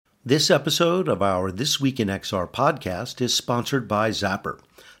This episode of our This Week in XR podcast is sponsored by Zapper.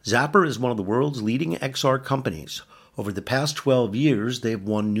 Zapper is one of the world's leading XR companies. Over the past 12 years, they've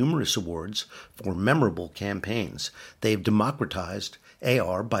won numerous awards for memorable campaigns. They've democratized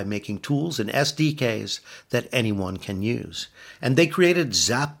AR by making tools and SDKs that anyone can use. And they created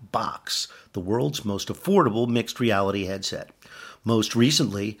ZapBox, the world's most affordable mixed reality headset. Most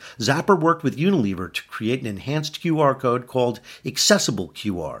recently, Zapper worked with Unilever to create an enhanced QR code called Accessible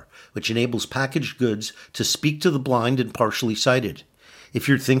QR, which enables packaged goods to speak to the blind and partially sighted. If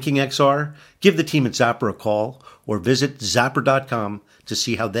you're thinking XR, give the team at Zapper a call or visit zapper.com to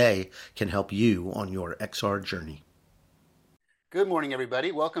see how they can help you on your XR journey. Good morning,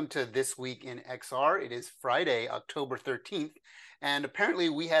 everybody. Welcome to This Week in XR. It is Friday, October 13th, and apparently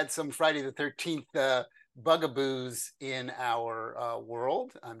we had some Friday the 13th bugaboos in our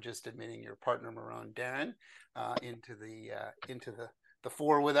world. I'm just admitting your partner, Meron, Darin, into the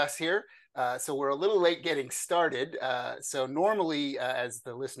fore with us here. So we're a little late getting started. So normally, as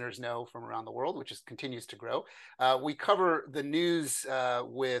the listeners know from around the world, which continues to grow, we cover the news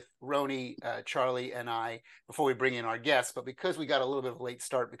with Roni, Charlie, and I before we bring in our guests. But because we got a little bit of a late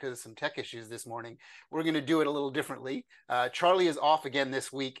start because of some tech issues this morning, we're going to do it a little differently. Charlie is off again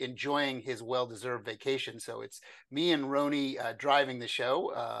this week, enjoying his well-deserved vacation. So it's me and Roni driving the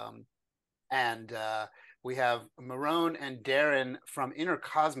show. We have Meron and Darin from Inner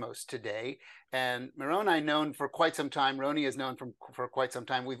Cosmos today. And Meron I've known for quite some time. Roni is known for quite some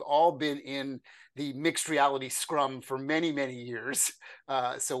time. We've all been in the mixed reality scrum for many, many years.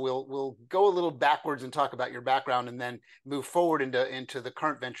 So we'll go a little backwards and talk about your background and then move forward into the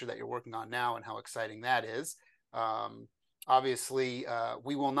current venture that you're working on now and how exciting that is. Obviously,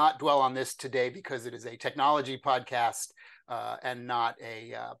 we will not dwell on this today because it is a technology podcast and not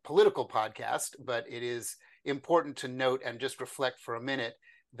a political podcast, but it is important to note and just reflect for a minute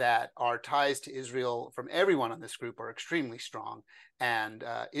that our ties to Israel from everyone on this group are extremely strong. And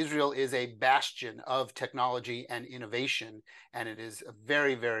Israel is a bastion of technology and innovation. And it is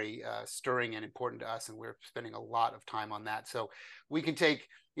very, very stirring and important to us. And we're spending a lot of time on that. So we can take,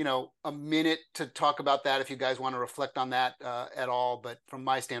 a minute to talk about that if you guys want to reflect on that at all. But from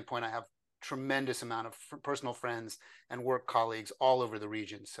my standpoint, I have tremendous amount of personal friends and work colleagues all over the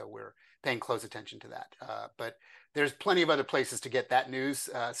region. So we're paying close attention to that. But there's plenty of other places to get that news.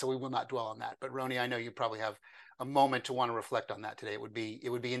 So we will not dwell on that. But Roni, I know you probably have a moment to want to reflect on that today. It would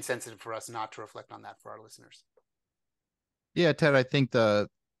be insensitive for us not to reflect on that for our listeners. Yeah, Ted, I think the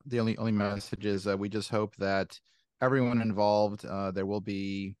only message is we just hope that everyone involved, there will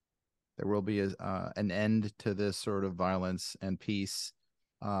be an end to this sort of violence and peace.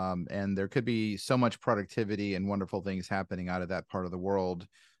 And there could be so much productivity and wonderful things happening out of that part of the world,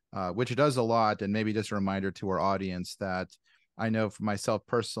 which does a lot. And maybe just a reminder to our audience that I know for myself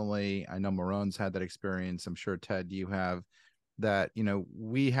personally, I know Marone's had that experience. I'm sure, Ted, you have that,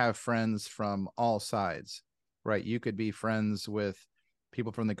 we have friends from all sides, right? You could be friends with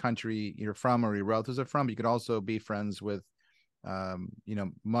people from the country you're from or your relatives are from. But you could also be friends with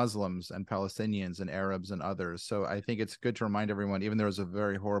Muslims and Palestinians and Arabs and others. So I think it's good to remind everyone, even though there's a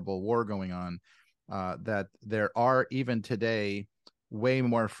very horrible war going on, that there are even today way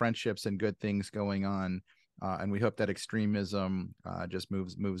more friendships and good things going on. And we hope that extremism just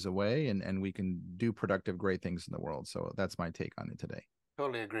moves away and we can do productive, great things in the world. So that's my take on it today.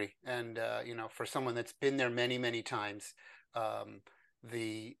 Totally agree. And, for someone that's been there many, many times,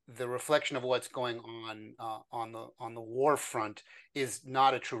 the reflection of what's going on the war front is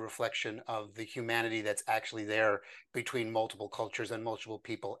not a true reflection of the humanity that's actually there between multiple cultures and multiple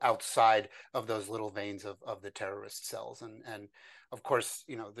people outside of those little veins of the terrorist cells. And of course,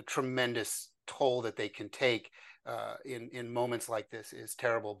 the tremendous toll that they can take in moments like this is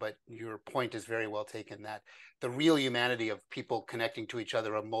terrible. But your point is very well taken that the real humanity of people connecting to each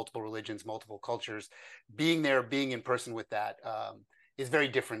other of multiple religions, multiple cultures, being there, being in person with that, is very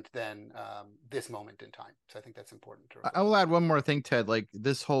different than this moment in time. So I think that's important to remember. I will add one more thing, Ted. Like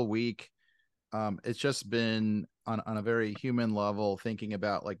this whole week, it's just been on a very human level, thinking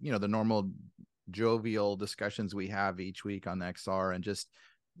about the normal jovial discussions we have each week on XR and just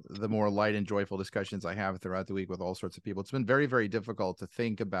the more light and joyful discussions I have throughout the week with all sorts of people. It's been very, very difficult to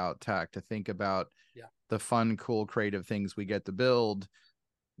think about tech, to think about the fun, cool, creative things we get to build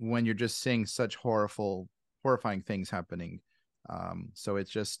when you're just seeing such horrifying things happening. So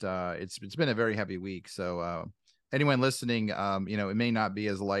it's just it's been a very heavy week. So anyone listening, it may not be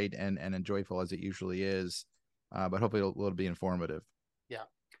as light and joyful as it usually is, but hopefully it'll be informative. Yeah.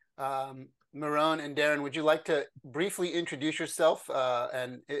 Meron and Darin, would you like to briefly introduce yourself?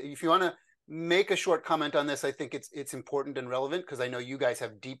 And if you want to make a short comment on this. I think it's important and relevant because I know you guys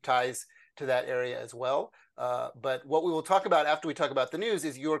have deep ties to that area as well. But what we will talk about after we talk about the news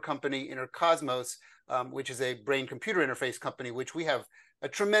is your company, Intercosmos, which is a brain-computer interface company, which we have a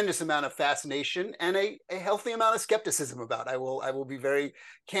tremendous amount of fascination and a healthy amount of skepticism about. I will be very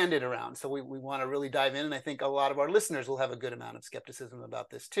candid around. So we want to really dive in, and I think a lot of our listeners will have a good amount of skepticism about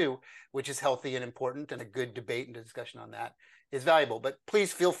this too, which is healthy and important, and a good debate and discussion on that is valuable. But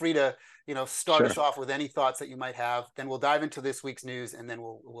please feel free to start us off with any thoughts that you might have. Then we'll dive into this week's news, and then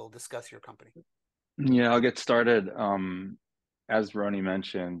we'll discuss your company. Yeah, I'll get started. As Roni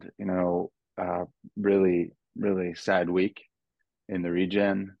mentioned, really, really sad week in the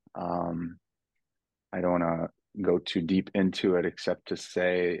region. I don't want to go too deep into it, except to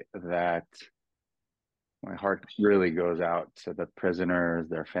say that my heart really goes out to the prisoners,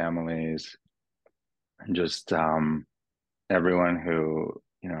 their families, and just everyone who,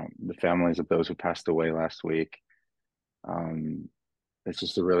 the families of those who passed away last week. It's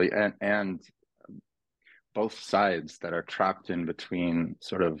just a really, and both sides that are trapped in between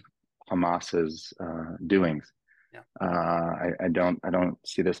sort of Hamas's doings. Yeah. I don't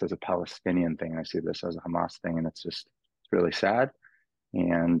see this as a Palestinian thing. I see this as a Hamas thing, and it's really sad.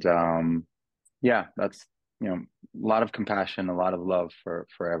 And that's a lot of compassion, a lot of love for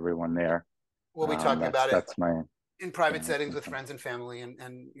everyone there. We'll be talking about it. That's my in private settings with friends and family,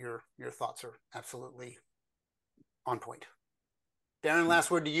 and your thoughts are absolutely on point. Darin, last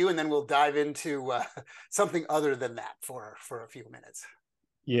word to you, and then we'll dive into something other than that for a few minutes.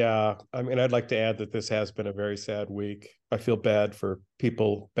 Yeah, I mean, I'd like to add that this has been a very sad week. I feel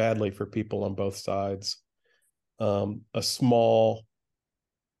badly for people on both sides. A small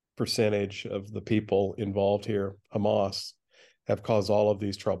percentage of the people involved here, Hamas, have caused all of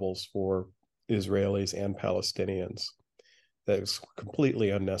these troubles for Israelis and Palestinians. That is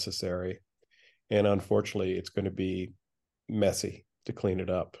completely unnecessary. And unfortunately, it's going to be messy to clean it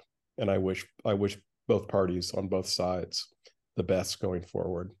up. And I wish both parties on both sides the best going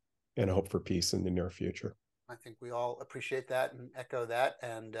forward, and hope for peace in the near future. I think we all appreciate that and echo that.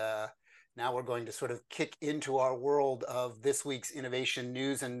 And now we're going to sort of kick into our world of this week's innovation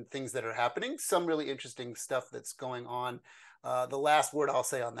news and things that are happening. Some really interesting stuff that's going on. The last word I'll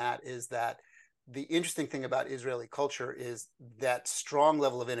say on that is that the interesting thing about Israeli culture is that strong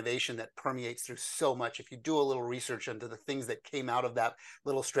level of innovation that permeates through so much. If you do a little research into the things that came out of that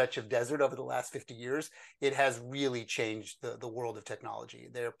little stretch of desert over the last 50 years, it has really changed the world of technology.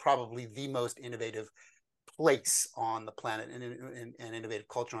 They're probably the most innovative place on the planet and innovative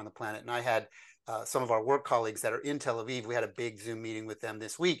culture on the planet. And I had some of our work colleagues that are in Tel Aviv. We had a big Zoom meeting with them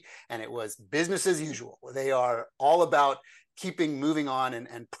this week, and it was business as usual. They are all about keeping moving on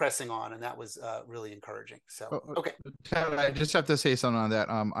and pressing on, and that was really encouraging. So, okay. Ted, I just have to say something on that.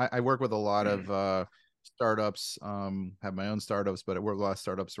 I work with a lot of startups, have my own startups, but I work with a lot of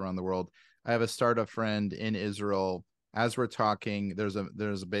startups around the world. I have a startup friend in Israel. As we're talking, there's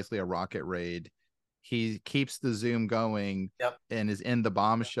basically a rocket raid. He keeps the Zoom going. Yep. And is in the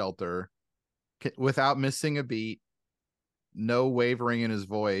bomb shelter without missing a beat, no wavering in his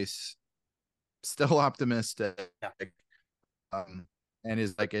voice, still optimistic. Yeah. And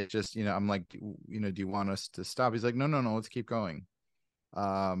is like, it just, I'm like, do you want us to stop? He's like, no, let's keep going.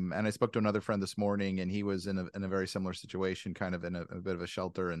 And I spoke to another friend this morning, and he was in a very similar situation, kind of in a bit of a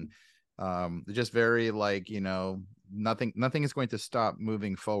shelter, and just very like, nothing is going to stop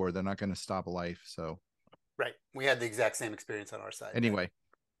moving forward. They're not going to stop life. So right, we had the exact same experience on our side. Anyway,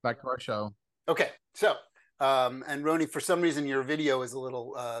 back to our show. Okay, so and Roni, for some reason your video is a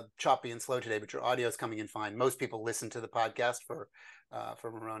little choppy and slow today, but your audio is coming in fine. Most people listen to the podcast for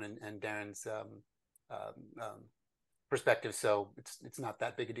Meron and Darin's perspective, so it's not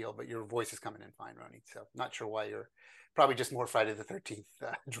that big a deal. But your voice is coming in fine, Roni. So not sure why. You're probably just more Friday the 13th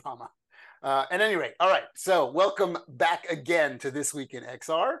drama. At any rate, all right. So welcome back again to This Week in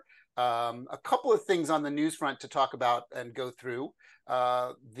XR. A couple of things on the news front to talk about and go through.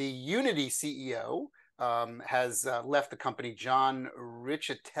 The Unity CEO has left the company. John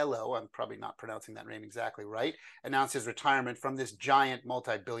Riccitiello, I'm probably not pronouncing that name exactly right, announced his retirement from this giant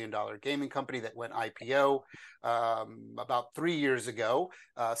multi-billion-dollar gaming company that went IPO about 3 years ago,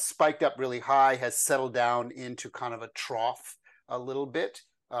 spiked up really high, has settled down into kind of a trough a little bit.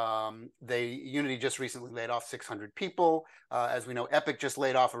 Unity just recently laid off 600 people. As we know, Epic just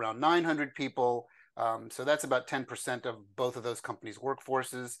laid off around 900 people. So that's about 10% of both of those companies'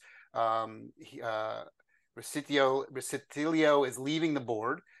 workforces. Recitilio is leaving the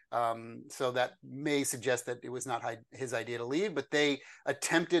board. So that may suggest that it was not his idea to leave, but they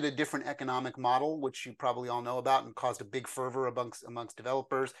attempted a different economic model, which you probably all know about, and caused a big fervor amongst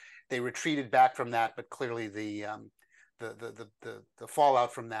developers. They retreated back from that, but clearly the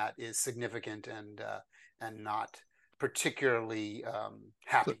fallout from that is significant and not particularly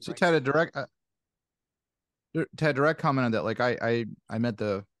happy. So Ted, a direct comment on that. Like I met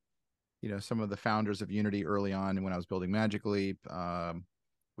some of the founders of Unity early on when I was building Magic Leap.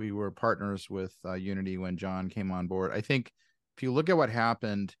 We were partners with Unity when John came on board. I think if you look at what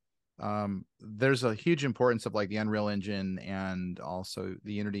happened, there's a huge importance of like the Unreal Engine and also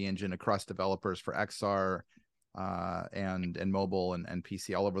the Unity engine across developers for XR and mobile and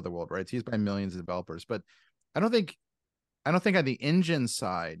PC all over the world, right? It's used by millions of developers. But I don't think on the engine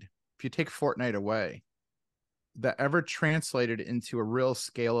side, if you take Fortnite away, that ever translated into a real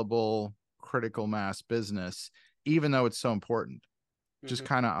scalable critical mass business, even though it's so important. Just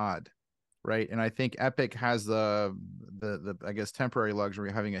kind of odd, right? And I think Epic has the I guess temporary luxury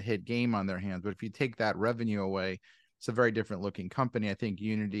of having a hit game on their hands. But if you take that revenue away, it's a very different looking company. I think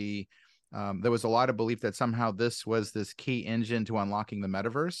Unity, there was a lot of belief that somehow this was this key engine to unlocking the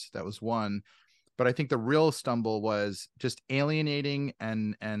metaverse. That was one. But I think the real stumble was just alienating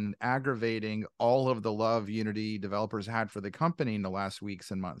and aggravating all of the love Unity developers had for the company in the last weeks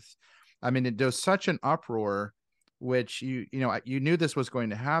and months. I mean, there was such an uproar, which you knew this was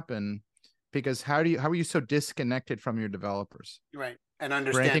going to happen, because how are you so disconnected from your developers? Right. And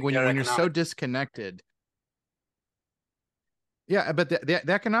understand. I think when you're so disconnected. Yeah, but the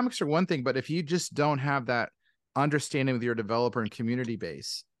economics are one thing, but if you just don't have that understanding with your developer and community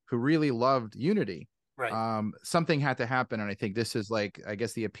base who really loved Unity, right, something had to happen. And I think this is like, I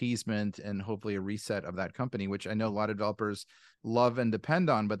guess, the appeasement and hopefully a reset of that company, which I know a lot of developers love and depend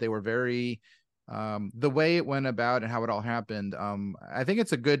on, but they were very the way it went about and how it all happened. I think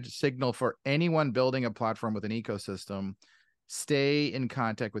it's a good signal for anyone building a platform with an ecosystem. Stay in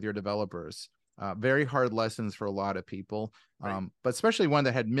contact with your developers. Very hard lessons for a lot of people, right, but especially one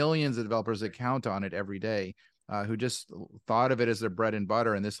that had millions of developers that count on it every day, who just thought of it as their bread and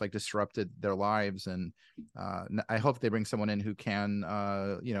butter, and this like disrupted their lives. And I hope they bring someone in who can,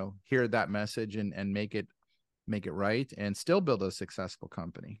 hear that message and make it right and still build a successful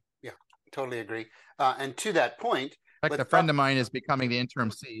company. Yeah, totally agree. And to that point, in fact, a friend of mine is becoming the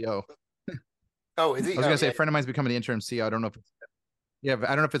interim CEO. Oh, is he? I was going to say a friend of mine is becoming the interim CEO. I don't know if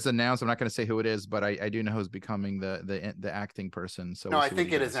it's announced. I'm not going to say who it is, but I do know who's becoming the acting person. So no, I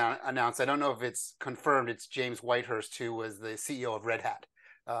think it is announced. I don't know if it's confirmed. It's James Whitehurst, who was the CEO of Red Hat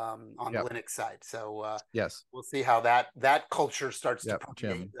on the Linux side. So yes, we'll see how that culture starts to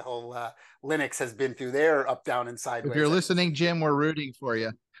propagate. Jim. The whole Linux has been through their up, down, and sideways. If you're listening, Jim, we're rooting for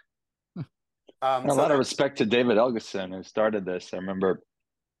you. A lot of respect to David Elgison, who started this. I remember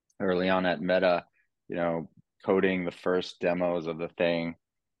early on at Meta, coding the first demos of the thing,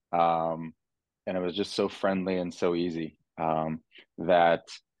 and it was just so friendly and so easy that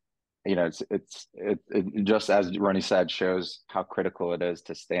it just, as Ronnie said, shows how critical it is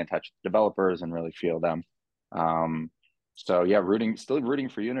to stay in touch with developers and really feel them. So yeah, still rooting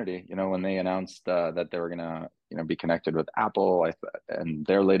for Unity. When they announced that they were gonna be connected with Apple and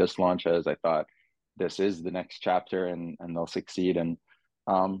their latest launches, I thought this is the next chapter and they'll succeed. And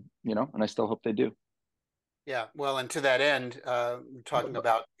and I still hope they do. Yeah, well, and to that end, talking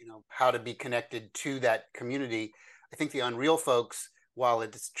about how to be connected to that community, I think the Unreal folks, while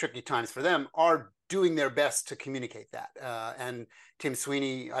it's tricky times for them, are doing their best to communicate that. And Tim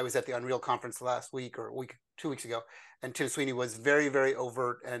Sweeney, I was at the Unreal conference last week or 2 weeks ago, and Tim Sweeney was very, very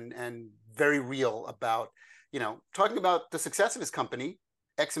overt and very real about talking about the success of his company,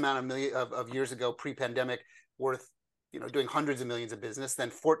 X amount of years ago, pre-pandemic, worth doing hundreds of millions of business.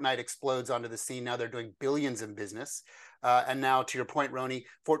 Then Fortnite explodes onto the scene. Now they're doing billions in business. And now, to your point, Roni,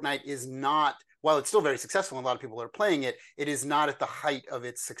 Fortnite is not, while it's still very successful and a lot of people are playing it, it is not at the height of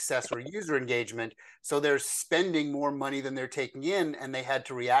its success or user engagement. So they're spending more money than they're taking in, and they had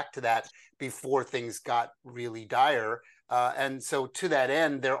to react to that before things got really dire. And so to that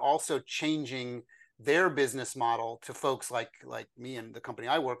end, they're also changing their business model to folks like me and the company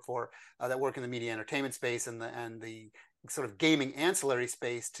I work for that work in the media entertainment space and the sort of gaming ancillary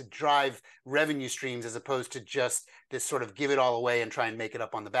space to drive revenue streams, as opposed to just this sort of give it all away and try and make it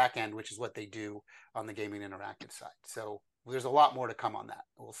up on the back end, which is what they do on the gaming interactive side. So there's a lot more to come on that.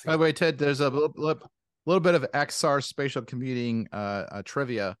 We'll see. By the way, Ted, there's a little bit of XR spatial computing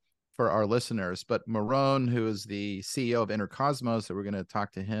trivia for our listeners, but Meron, who is the CEO of Intercosmos, so we're going to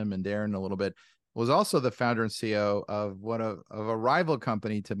talk to him and Darin a little bit, was also the founder and CEO of a rival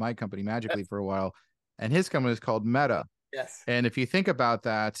company to my company, Magic Leap, for a while, and his company is called Meta. Yes. And if you think about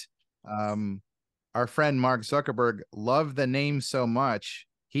that, our friend Mark Zuckerberg loved the name so much,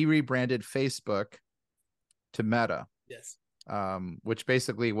 he rebranded Facebook to Meta. Yes. Which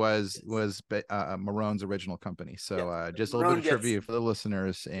basically was Meron's original company. So just a little Meron bit of trivia for the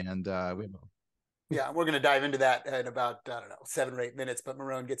listeners, and we're going to dive into that in about, I don't know, 7 or 8 minutes, but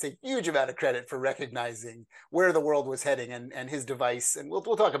Meron gets a huge amount of credit for recognizing where the world was heading and his device. And we'll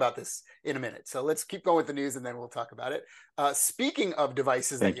talk about this in a minute. So let's keep going with the news and then we'll talk about it. Speaking of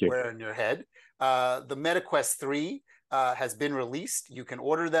devices that you wear in your head, the Meta Quest 3 has been released. You can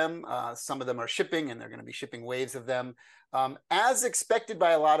order them. Some of them are shipping and they're going to be shipping waves of them. As expected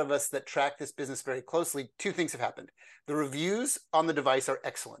by a lot of us that track this business very closely, 2 things have happened. The reviews on the device are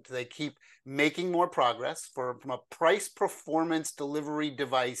excellent. They keep making more progress from a price performance delivery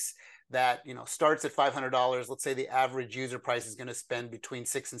device that starts at $500. Let's say the average user price is going to spend between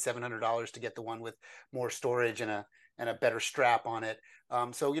 $600 and $700 to get the one with more storage and a better strap on it.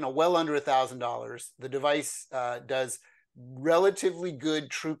 So well under $1,000. The device does relatively good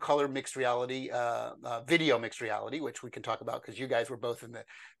true color mixed reality, video mixed reality, which we can talk about because you guys were both in the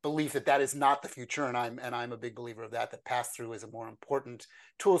belief that is not the future, and I'm a big believer of that pass through is a more important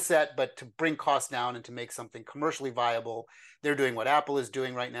tool set. But to bring costs down and to make something commercially viable, they're doing what Apple is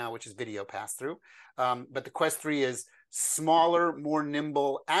doing right now, which is video pass through. But the Quest 3 is smaller, more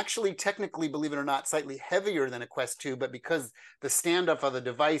nimble, actually technically, believe it or not, slightly heavier than a Quest 2, but because the standoff of the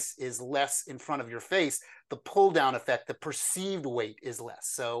device is less in front of your face, the pull down effect, the perceived weight is less.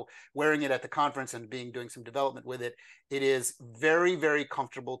 So wearing it at the conference and doing some development with it, it is very, very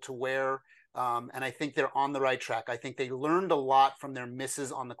comfortable to wear. And I think they're on the right track. I think they learned a lot from their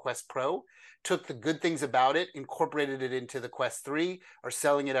misses on the Quest Pro, took the good things about it, incorporated it into the Quest 3, are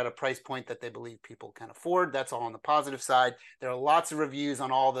selling it at a price point that they believe people can afford. That's all on the positive side. There are lots of reviews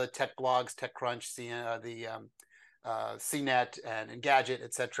on all the tech blogs, TechCrunch, CNET and Engadget,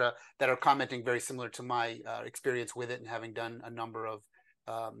 etc., that are commenting very similar to my experience with it and having done a number of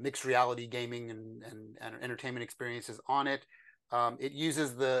mixed reality gaming and entertainment experiences on it. It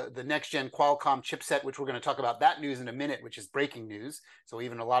uses the next-gen Qualcomm chipset, which we're going to talk about that news in a minute, which is breaking news. So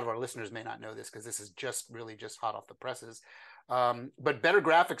even a lot of our listeners may not know this because this is just hot off the presses. But better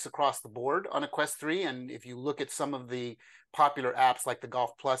graphics across the board on a Quest 3. And if you look at some of the popular apps like the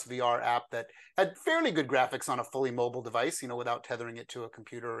Golf Plus VR app that had fairly good graphics on a fully mobile device, without tethering it to a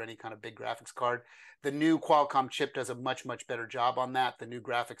computer or any kind of big graphics card, the new Qualcomm chip does a much, much better job on that. The new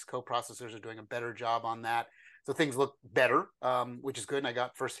graphics co-processors are doing a better job on that. So things look better, which is good. And I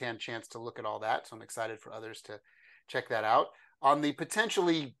got firsthand chance to look at all that. So I'm excited for others to check that out. On the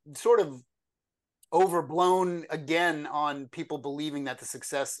potentially sort of overblown again on people believing that the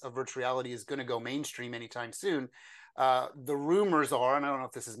success of virtual reality is going to go mainstream anytime soon. The rumors are, and I don't know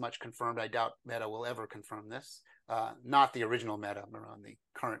if this is much confirmed, I doubt Meta will ever confirm this, not the original Meta, Meron, the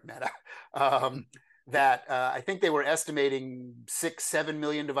current Meta, that I think they were estimating 6-7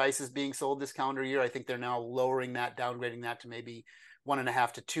 million devices being sold this calendar year. I think they're now lowering that, downgrading that to maybe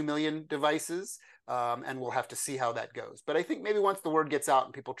 1.5 to 2 million devices. And we'll have to see how that goes. But I think maybe once the word gets out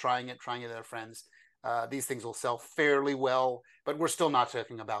and people trying it to their friends, these things will sell fairly well. But we're still not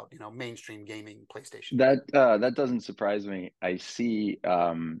talking about, mainstream gaming PlayStation. That doesn't surprise me. I see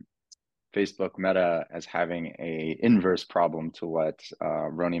Facebook Meta as having a inverse problem to what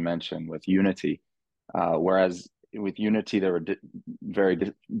Roni mentioned with Unity. Whereas with Unity, they were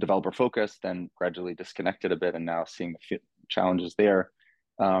very developer focused, then gradually disconnected a bit, and now seeing the challenges there.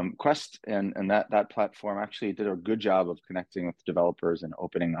 Quest and that platform actually did a good job of connecting with developers and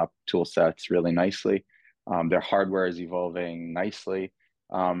opening up tool sets really nicely. Their hardware is evolving nicely.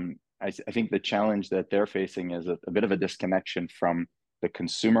 I think the challenge that they're facing is a bit of a disconnection from the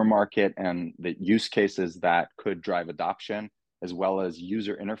consumer market and the use cases that could drive adoption, as well as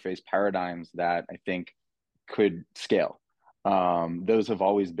user interface paradigms that I think could scale. Those have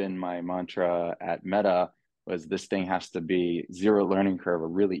always been my mantra at Meta, was this thing has to be zero learning curve or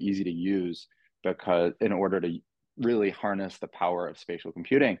really easy to use, because in order to really harness the power of spatial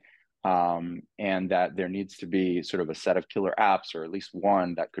computing, and that there needs to be sort of a set of killer apps, or at least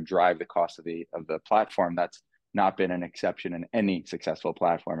one that could drive the cost of the platform. That's not been an exception in any successful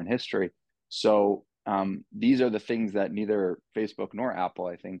platform in history. So these are the things that neither Facebook nor Apple,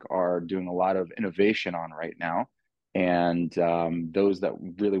 I think, are doing a lot of innovation on right now. And those that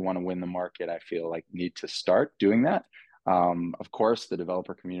really want to win the market, I feel like, need to start doing that. Of course, the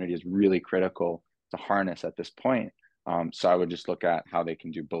developer community is really critical to harness at this point. So I would just look at how they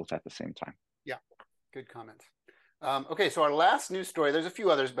can do both at the same time. Yeah, good comments. Okay, so our last news story, there's a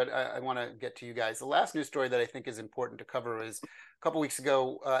few others, but I want to get to you guys. The last news story that I think is important to cover is a couple weeks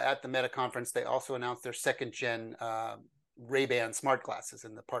ago at the Meta conference, they also announced their second gen Ray-Ban smart glasses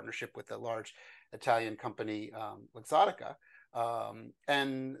in the partnership with the large Italian company Luxottica.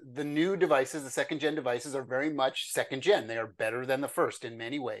 And the new devices, the second gen devices, are very much second gen. They are better than the first in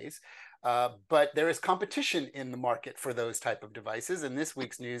many ways. But there is competition in the market for those type of devices. And this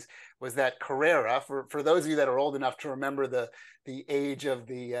week's news was that Carrera, for those of you that are old enough to remember the age of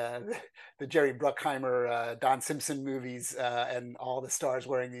the Jerry Bruckheimer, Don Simpson movies, and all the stars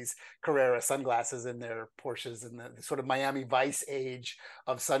wearing these Carrera sunglasses in their Porsches, and the sort of Miami Vice age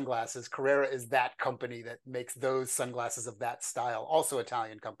of sunglasses. Carrera is that company that makes those sunglasses of that style, also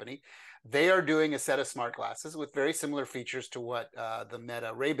Italian company. They are doing a set of smart glasses with very similar features to what the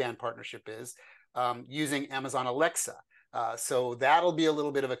Meta Ray-Ban partnership is, using Amazon Alexa. So that'll be a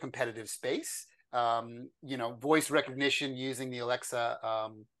little bit of a competitive space. Voice recognition using the Alexa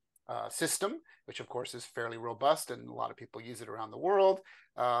system, which of course is fairly robust and a lot of people use it around the world.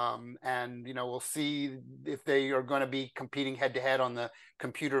 And we'll see if they are going to be competing head to head on the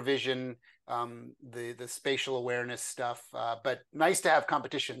computer vision, the spatial awareness stuff. But nice to have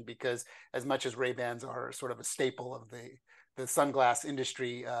competition, because as much as Ray-Bans are sort of a staple of the sunglass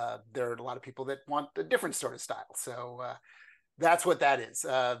industry, there are a lot of people that want a different sort of style. So that's what that is.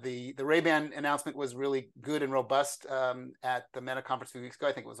 The Ray-Ban announcement was really good and robust at the Meta conference a few weeks ago.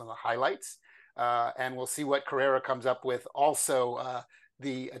 I think it was one of the highlights. And we'll see what Carrera comes up with. Also,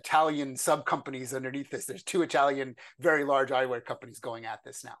 the Italian sub companies underneath this. There's two Italian very large eyewear companies going at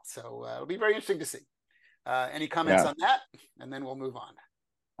this now. So it'll be very interesting to see. Any comments on that? And then we'll move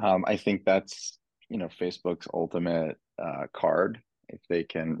on. I think that's, Facebook's ultimate card. If they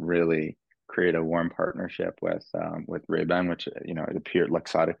can really create a warm partnership with Ray-Ban, which,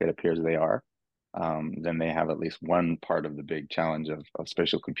 it appears they are, then they have at least one part of the big challenge of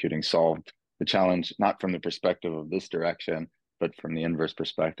spatial computing solved. The challenge, not from the perspective of this direction, but from the inverse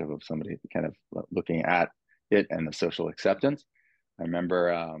perspective of somebody kind of looking at it and the social acceptance. I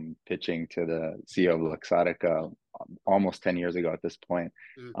remember pitching to the CEO of Luxottica almost 10 years ago at this point,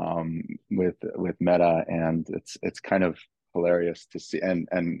 with Meta, and it's kind of hilarious to see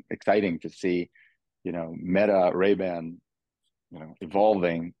and exciting to see, Meta Ray-Ban,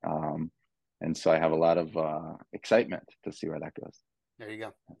 evolving. And so I have a lot of excitement to see where that goes. There you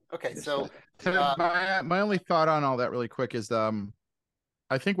go. Okay, so my only thought on all that really quick is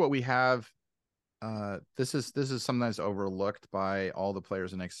I think what we have, this is sometimes overlooked by all the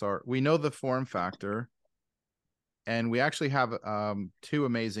players in XR. We know the form factor, and we actually have two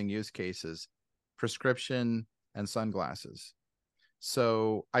amazing use cases: prescription and sunglasses.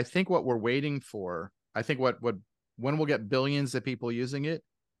 So I think what we're waiting for, I think when we'll get billions of people using it,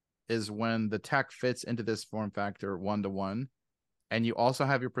 is when the tech fits into this form factor 1-to-1. And you also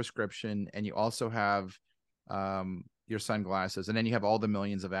have your prescription, and you also have your sunglasses, and then you have all the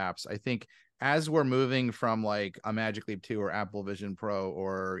millions of apps. I think as we're moving from like a Magic Leap 2 or Apple Vision Pro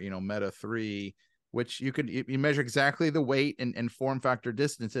or Meta 3, which you measure exactly the weight and form factor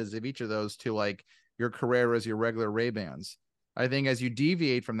distances of each of those to like your Carreras, your regular Ray-Bans. I think as you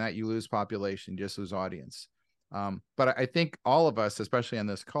deviate from that, you lose population, just lose audience. But I think all of us, especially on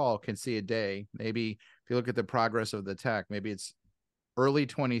this call, can see a day. Maybe if you look at the progress of the tech, maybe it's early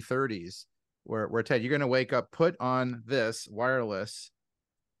 2030s where Ted, you're going to wake up, put on this wireless.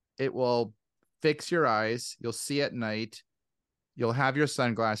 It will fix your eyes. You'll see at night. You'll have your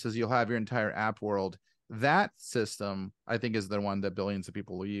sunglasses. You'll have your entire app world. That system, I think, is the one that billions of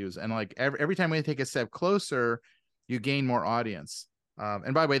people will use. And like every time we take a step closer, you gain more audience.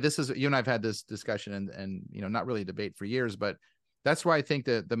 And by the way, this is, you and I've had this discussion and not really a debate for years, but that's why I think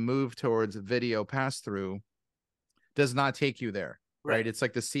that the move towards video pass-through does not take you there. Right. It's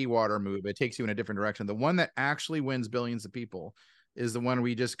like the seawater move. It takes you in a different direction. The one that actually wins billions of people is the one where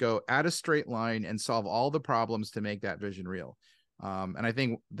you just go at a straight line and solve all the problems to make that vision real. And I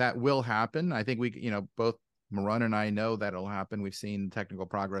think that will happen. I think we, both Meron and I know that it'll happen. We've seen technical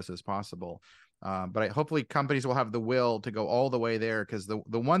progress as possible. But hopefully companies will have the will to go all the way there, because the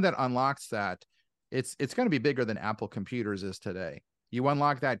one that unlocks that, it's going to be bigger than Apple computers is today. You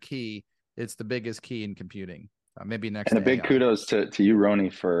unlock that key, it's the biggest key in computing. Maybe next. And a big kudos to you,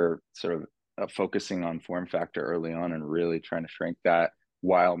 Roni, for sort of focusing on form factor early on and really trying to shrink that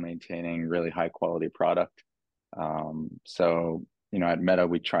while maintaining really high quality product. So, at Meta,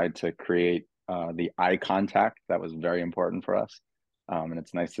 we tried to create the eye contact. That was very important for us. And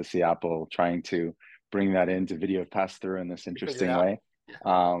it's nice to see Apple trying to bring that into video pass through in this interesting way.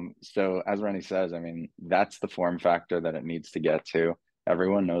 So as Roni says, I mean, that's the form factor that it needs to get to.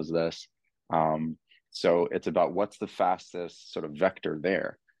 Everyone knows this. So it's about what's the fastest sort of vector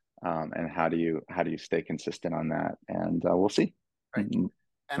there, and how do you stay consistent on that? And we'll see. Right. Mm-hmm.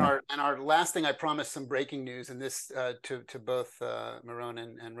 And our last thing, I promised some breaking news, and this to both Meron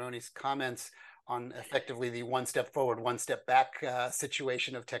and Roni's comments on effectively the one step forward, one step back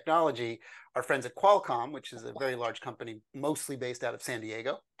situation of technology. Our friends at Qualcomm, which is a very large company, mostly based out of San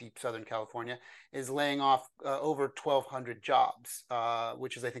Diego, deep Southern California, is laying off over 1,200 jobs,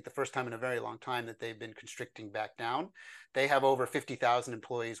 which is, I think, the first time in a very long time that they've been constricting back down. They have over 50,000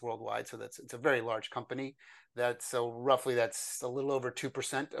 employees worldwide, so it's a very large company. So roughly that's a little over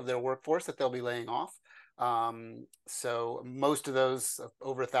 2% of their workforce that they'll be laying off. So most of those,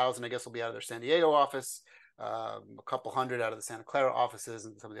 over 1,000, I guess, will be out of their San Diego office, a couple hundred out of the Santa Clara offices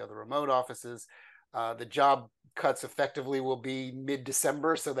and some of the other remote offices. The job cuts effectively will be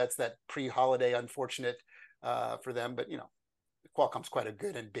mid-December, so that's that pre-holiday unfortunate for them. But, Qualcomm's quite a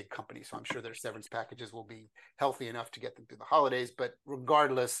good and big company, so I'm sure their severance packages will be healthy enough to get them through the holidays. But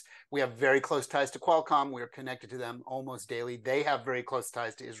regardless, we have very close ties to Qualcomm. We're connected to them almost daily. They have very close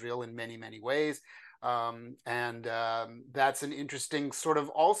ties to Israel in many, many ways. That's an interesting sort of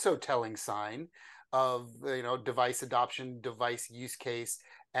also telling sign of, device adoption, device use case,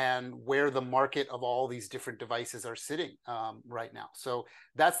 and where the market of all these different devices are sitting right now. So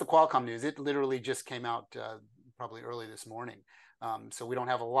that's the Qualcomm news. It literally just came out probably early this morning. So we don't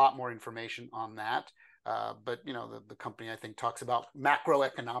have a lot more information on that. But, the company, I think, talks about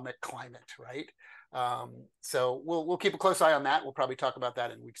macroeconomic climate, right? So we'll keep a close eye on that. We'll probably talk about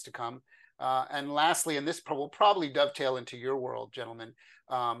that in weeks to come. And lastly, and this will probably dovetail into your world, gentlemen,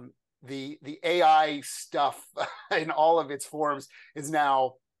 the AI stuff in all of its forms is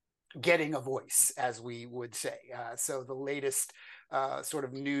now getting a voice, as we would say. So the latest sort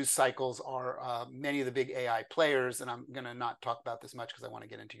of news cycles are many of the big AI players, and I'm going to not talk about this much because I want to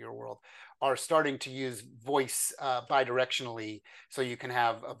get into your world, are starting to use voice bidirectionally, so you can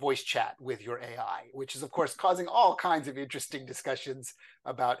have a voice chat with your AI, which is, of course, causing all kinds of interesting discussions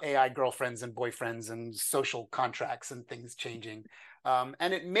about AI girlfriends and boyfriends and social contracts and things changing.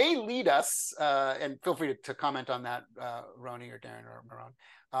 And it may lead us, and feel free to comment on that, Roni or Darin or Meron,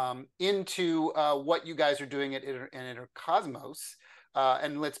 into what you guys are doing at Intercosmos.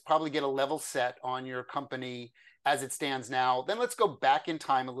 And let's probably get a level set on your company as it stands now. Then let's go back in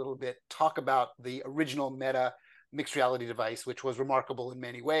time a little bit, talk about the original Meta mixed reality device, which was remarkable in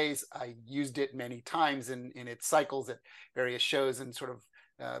many ways. I used it many times in its cycles at various shows and sort of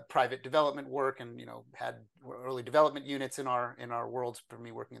private development work, and had early development units in our worlds for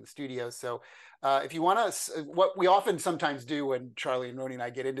me working in the studio. So if you want to, what we often sometimes do when Charlie and Roni and I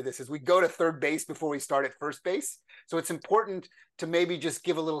get into this is we go to third base before we start at first base. So it's important to maybe just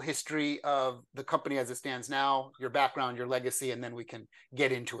give a little history of the company as it stands now, your background, your legacy, and then we can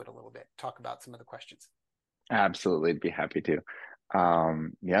get into it a little bit, talk about some of the questions. Absolutely, I'd be happy to.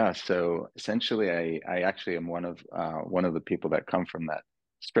 Yeah, so essentially I actually am one of the people that come from that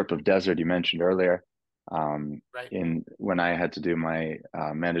strip of desert you mentioned earlier. Right. When I had to do my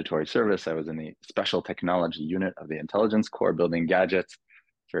mandatory service, I was in the special technology unit of the intelligence corps, building gadgets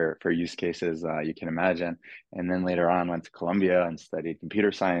for use cases you can imagine. And then later on went to Columbia and studied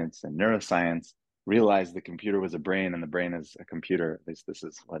computer science and neuroscience, realized the computer was a brain and the brain is a computer. At least this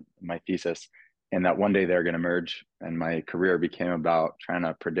is what my thesis. And that one day they're going to merge. And my career became about trying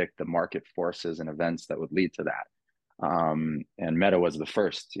to predict the market forces and events that would lead to that. And Meta was the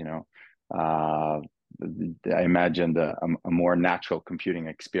first, I imagined a more natural computing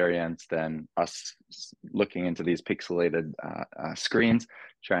experience than us looking into these pixelated screens,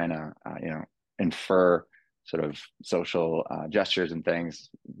 trying to, infer sort of social gestures and things.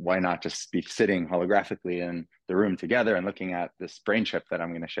 Why not just be sitting holographically in the room together and looking at this brain chip that I'm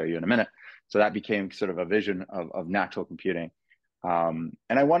going to show you in a minute? So that became sort of a vision of natural computing. And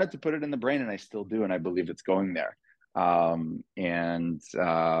I wanted to put it in the brain, and I still do, and I believe it's going there. But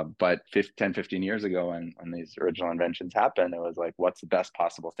 10, 15 years ago, when these original inventions happened, it was like, what's the best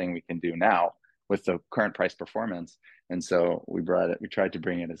possible thing we can do now with the current price performance? And so we tried to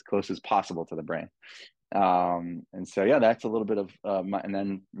bring it as close as possible to the brain. And so, yeah, that's a little bit of, and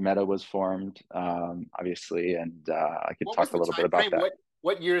then Meta was formed, obviously, and I could talk a little bit about that.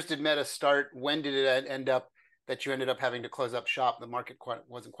 What years did Meta start? When did it end up that you ended up having to close up shop? The market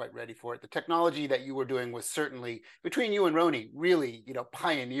wasn't quite ready for it. The technology that you were doing was certainly, between you and Roni, really,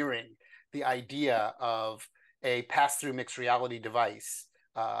 pioneering the idea of a pass-through mixed reality device.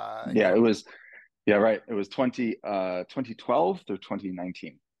 It was 2012 through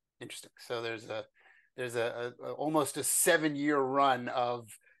 2019. Interesting. So there's a almost a 7-year run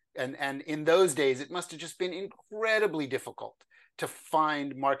of, and in those days, it must have just been incredibly difficult to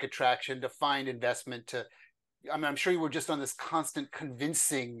find market traction, to find investment, I'm sure you were just on this constant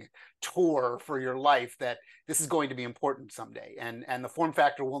convincing tour for your life that this is going to be important someday. And the form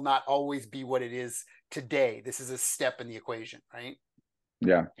factor will not always be what it is today. This is a step in the equation, right?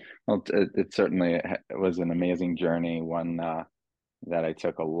 Yeah. Well, it certainly was an amazing journey, one that I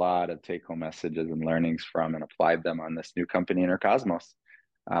took a lot of take-home messages and learnings from and applied them on this new company, Intercosmos,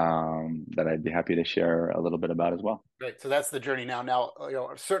 that I'd be happy to share a little bit about as well. Right. So that's the journey now. Now,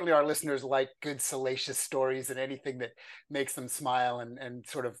 certainly our listeners like good salacious stories and anything that makes them smile and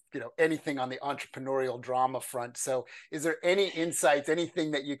sort of, anything on the entrepreneurial drama front. So is there any insights, anything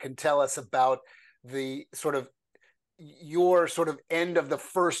that you can tell us about the sort of your sort of end of the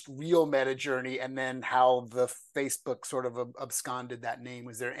first real meta journey and then how the Facebook sort of absconded that name?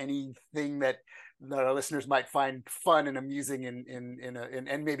 Was there anything that our listeners might find fun and amusing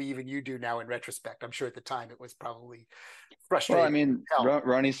and maybe even you do now in retrospect? I'm sure at the time it was probably frustrating. Well, I mean,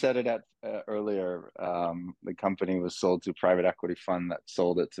 Ronnie said it earlier. The company was sold to a private equity fund that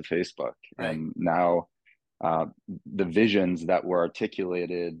sold it to Facebook. Right. And now the visions that were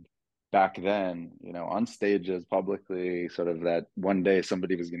articulated back then, on stages publicly, sort of that one day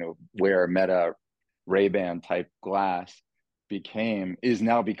somebody was going to wear a Meta Ray-Ban type glass is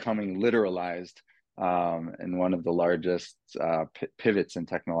now becoming literalized in one of the largest pivots in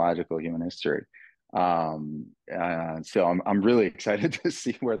technological human history. So I'm really excited to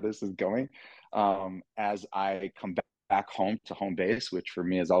see where this is going as I come back home to home base, which for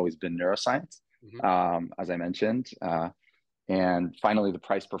me has always been neuroscience, as I mentioned. And finally, the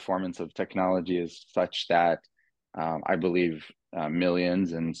price performance of technology is such that I believe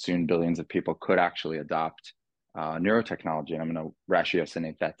millions and soon billions of people could actually adopt neurotechnology. And I'm going to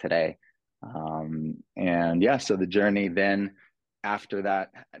ratiocinate that today. And yeah, so the journey then after that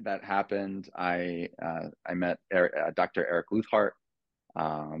happened, I met Dr. Eric Luthart,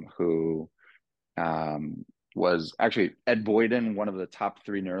 who was actually Ed Boyden, one of the top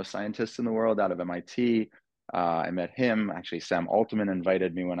 3 neuroscientists in the world out of MIT. I met him. Actually, Sam Altman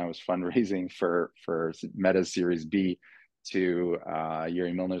invited me when I was fundraising for Meta's Series B to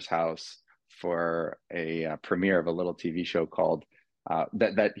Yuri Milner's house for a premiere of a little TV show called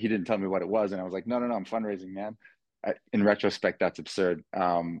that he didn't tell me what it was, and I was like, no, I'm fundraising, man. In retrospect, that's absurd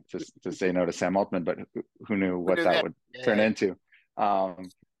to say no to Sam Altman, but who knew what that would turn into.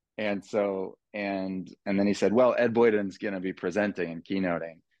 And then he said, well, Ed Boyden's going to be presenting and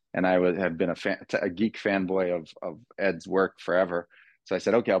keynoting. And I have been a geek fanboy of Ed's work forever. So I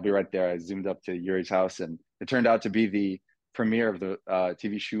said, okay, I'll be right there. I zoomed up to Yuri's house, and it turned out to be the premiere of the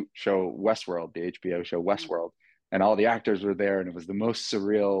TV show Westworld, the HBO show Westworld. And all the actors were there, and it was the most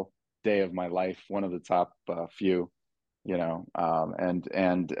surreal day of my life, one of the top few, and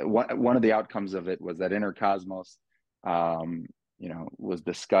one of the outcomes of it was that Intercosmos, was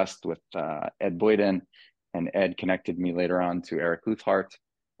discussed with Ed Boyden, and Ed connected me later on to Eric Luthart,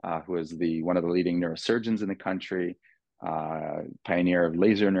 who is one of the leading neurosurgeons in the country, pioneer of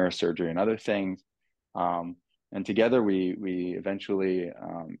laser neurosurgery and other things. And together we eventually,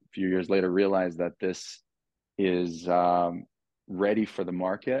 a few years later, realized that this is ready for the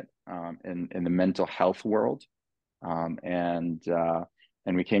market in the mental health world. And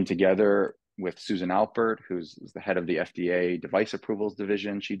we came together with Susan Alpert, who's the head of the FDA device approvals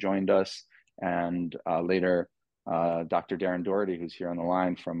division. She joined us, and later Dr. Darin Dougherty, who's here on the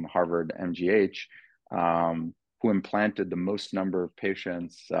line from Harvard MGH, who implanted the most number of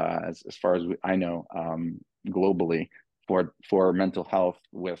patients, as far as I know, globally for mental health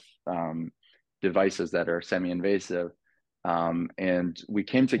with devices that are semi-invasive. And we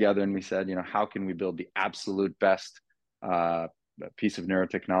came together and we said, how can we build the absolute best piece of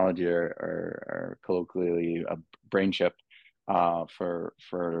neurotechnology, or colloquially a brain chip, for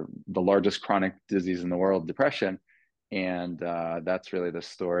the largest chronic disease in the world, depression. And that's really the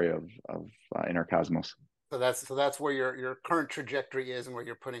story of Intercosmos. So that's where your current trajectory is and where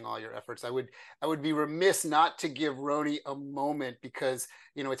you're putting all your efforts. I would be remiss not to give Roni a moment, because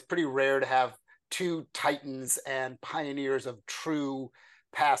it's pretty rare to have 2 titans and pioneers of true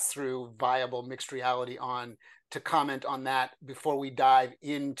pass-through viable mixed reality on to comment on that before we dive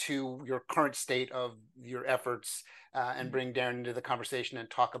into your current state of your efforts and bring Darin into the conversation and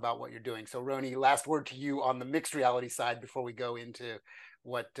talk about what you're doing. So Roni, last word to you on the mixed reality side before we go into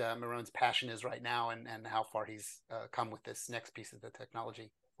what Meron's passion is right now and how far he's come with this next piece of the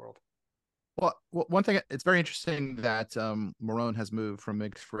technology world. Well, one thing, it's very interesting that Meron has moved from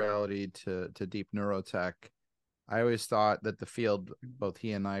mixed reality to deep neurotech. I always thought that the field both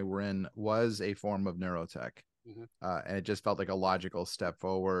he and I were in was a form of neurotech. And it just felt like a logical step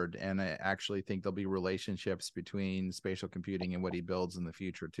forward. And I actually think there'll be relationships between spatial computing and what he builds in the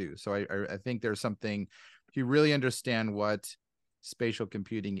future too. So I think there's something, if you really understand what spatial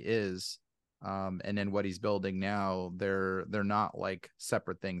computing is, and then what he's building now, they're not like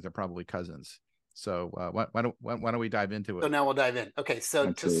separate things. They're probably cousins. So why don't we dive into it? So now we'll dive in. Okay, so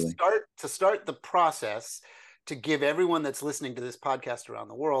Absolutely. to start the process, to give everyone that's listening to this podcast around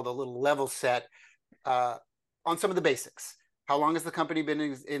the world a little level set on some of the basics. How long has the company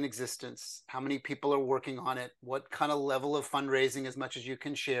been in existence? How many people are working on it? What kind of level of fundraising, as much as you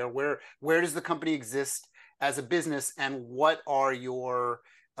can share? Where does the company exist as a business, and what are your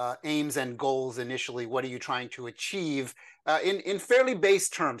aims and goals initially? What are you trying to achieve in fairly base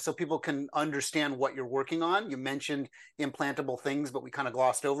terms, so people can understand what you're working on? You mentioned implantable things, but we kind of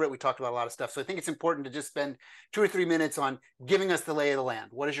glossed over it. We talked about a lot of stuff. So I think it's important to just spend 2 or 3 minutes on giving us the lay of the land.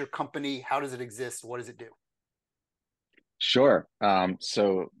 What is your company? How does it exist? What does it do? Sure.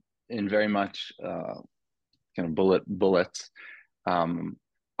 So in very much kind of bullets,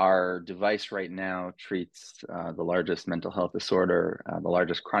 our device right now treats the largest mental health disorder, the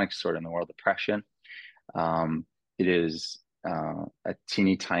largest chronic disorder in the world, depression. It is a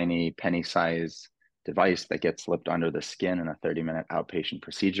teeny tiny penny-sized device that gets slipped under the skin in a 30-minute outpatient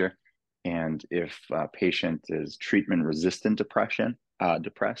procedure. And if a patient is treatment-resistant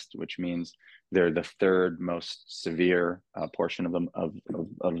depressed, which means they're the third most severe portion of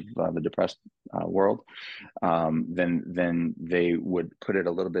the depressed world, then they would put it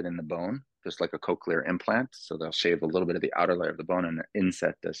a little bit in the bone, just like a cochlear implant. So they'll shave a little bit of the outer layer of the bone and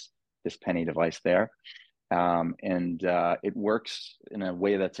inset this penny device there. And it works in a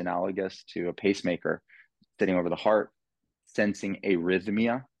way that's analogous to a pacemaker sitting over the heart, sensing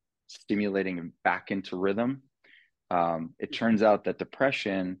arrhythmia, stimulating back into rhythm. It turns out that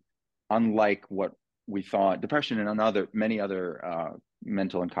depression, unlike what we thought, depression and many other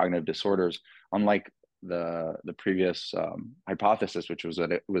mental and cognitive disorders, unlike the previous hypothesis, which was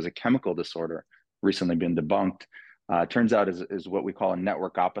that it was a chemical disorder, recently been debunked. Turns out is what we call a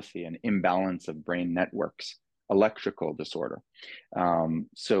networkopathy, an imbalance of brain networks, electrical disorder.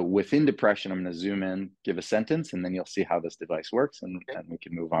 So within depression, I'm going to zoom in, give a sentence, and then you'll see how this device works, and we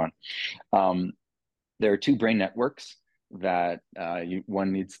can move on. There are 2 brain networks that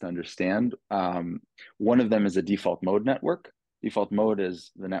one needs to understand. One of them is a default mode network. Default mode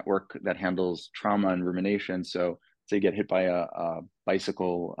is the network that handles trauma and rumination. So say you get hit by a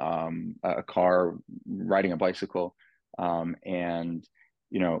bicycle, a car, riding a bicycle, and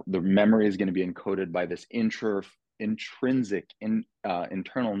the memory is going to be encoded by this intrinsic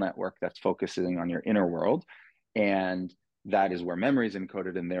internal network that's focusing on your inner world, and that is where memory is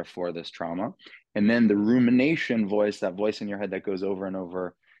encoded, and therefore this trauma. And then the rumination voice, that voice in your head that goes over and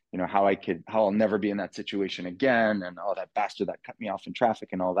over, how I'll never be in that situation again, and oh, that bastard that cut me off in traffic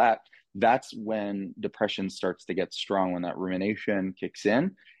and all that. That's when depression starts to get strong, when that rumination kicks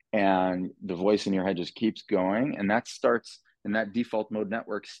in and the voice in your head just keeps going. And that starts in that default mode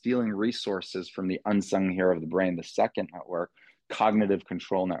network stealing resources from the unsung hero of the brain, the second network, cognitive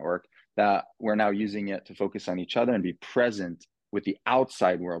control network, that we're now using it to focus on each other and be present with the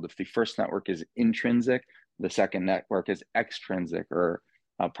outside world. If the first network is intrinsic, the second network is extrinsic, or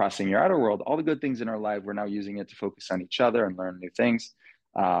processing your outer world. All the good things in our life, we're now using it to focus on each other and learn new things.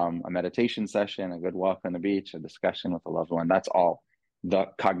 A meditation session, a good walk on the beach, a discussion with a loved one. That's all the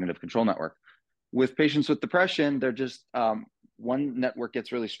cognitive control network. With patients with depression, they're just one network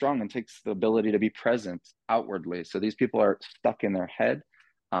gets really strong and takes the ability to be present outwardly. So these people are stuck in their head,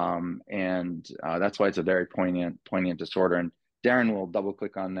 and that's why it's a very poignant disorder. And Darin will double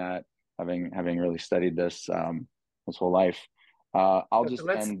click on that, having really studied this his whole life. I'll just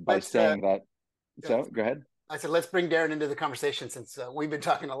end by saying that. So go ahead. I said, let's bring Darin into the conversation, since we've been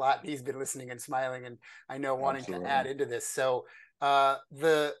talking a lot. He's been listening and smiling, and I know wanting to add into this. So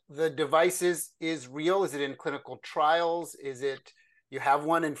the device is real. Is it in clinical trials? Is it, you have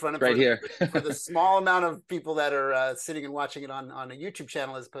one in front of right here for the small amount of people that are sitting and watching it on a YouTube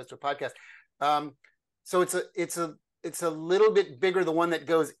channel as opposed to a podcast? So it's a little bit bigger. The one that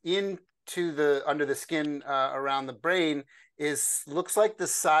goes into the under the skin around the brain looks like the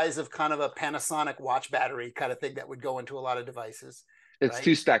size of kind of a Panasonic watch battery kind of thing that would go into a lot of devices. It's right?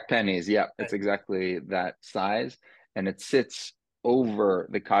 2 stacked pennies. Yeah, right. It's exactly that size, and it sits over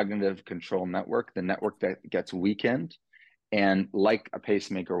the cognitive control network, the network that gets weakened. And like a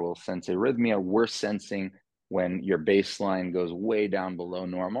pacemaker will sense arrhythmia, we're sensing when your baseline goes way down below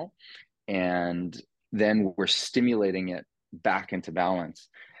normal, and then we're stimulating it back into balance.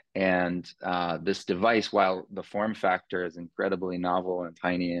 And this device, while the form factor is incredibly novel and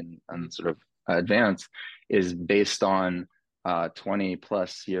tiny and sort of advance is based on 20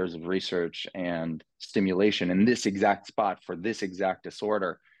 plus years of research and stimulation in this exact spot for this exact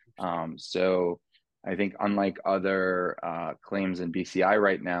disorder. So I think unlike other claims in BCI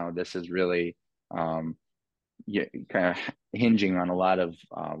right now, this is really kind of hinging on a lot of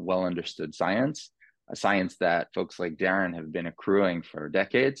well understood science, a science that folks like Darin have been accruing for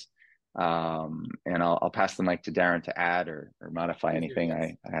decades. And I'll pass the mic to Darin to add or modify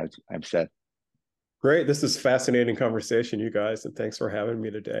anything I've said. Great. This is fascinating conversation, you guys, and thanks for having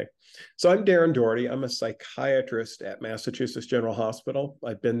me today. So I'm Darin Dougherty. I'm a psychiatrist at Massachusetts General Hospital.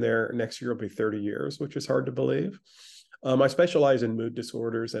 I've been there. Next year will be 30 years, which is hard to believe. I specialize in mood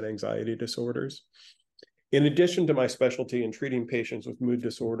disorders and anxiety disorders. In addition to my specialty in treating patients with mood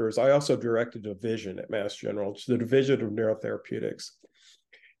disorders, I also direct a division at Mass General. It's the Division of Neurotherapeutics.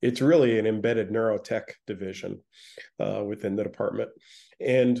 It's really an embedded neurotech division within the department.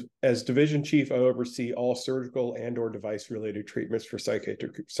 And as division chief, I oversee all surgical and or device-related treatments for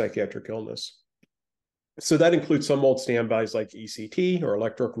psychiatric illness. So that includes some old standbys like ECT or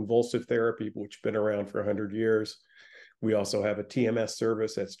electroconvulsive therapy, which has been around for 100 years. We also have a TMS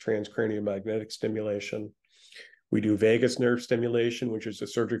service, that's transcranial magnetic stimulation. We do vagus nerve stimulation, which is a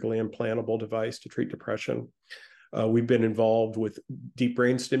surgically implantable device to treat depression. We've been involved with deep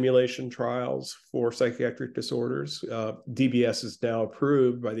brain stimulation trials for psychiatric disorders. DBS is now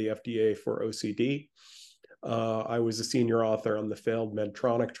approved by the FDA for OCD. I was a senior author on the failed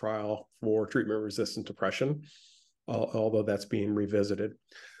Medtronic trial for treatment-resistant depression, although that's being revisited.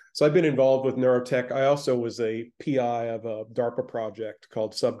 So I've been involved with neurotech. I also was a PI of a DARPA project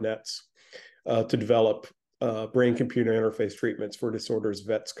called Subnets to develop brain-computer interface treatments for disorders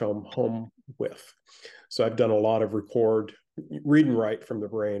vets come home with. So I've done a lot of read and write from the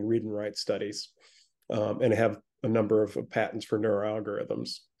brain, read and write studies, and have a number of patents for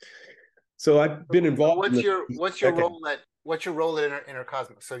neuroalgorithms. So I've been involved. What's your role at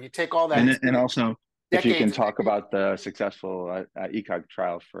Intercosmos? So you take all that, and also if you can talk about the successful ECOG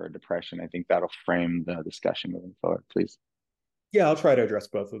trial for depression, I think that'll frame the discussion moving forward, please. Yeah, I'll try to address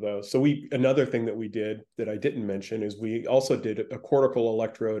both of those. So another thing that we did that I didn't mention is we also did a cortical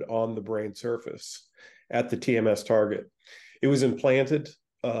electrode on the brain surface at the TMS target. It was implanted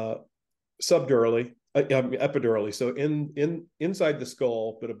subdurally, epidurally, so inside the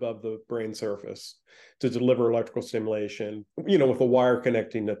skull, but above the brain surface to deliver electrical stimulation, with a wire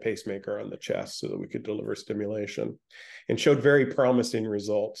connecting the pacemaker on the chest so that we could deliver stimulation, and showed very promising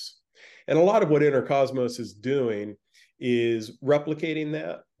results. And a lot of what Intercosmos is doing is replicating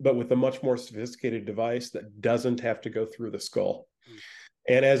that, but with a much more sophisticated device that doesn't have to go through the skull.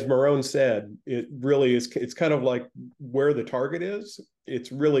 And as Meron said, it really is, it's kind of like where the target is.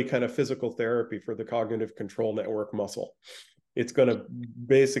 It's really kind of physical therapy for the cognitive control network muscle. It's going to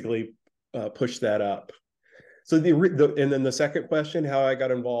basically push that up. So and then the second question, how I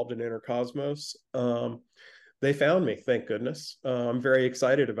got involved in Intercosmos, they found me, thank goodness. I'm very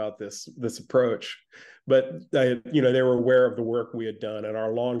excited about this approach. But they were aware of the work we had done and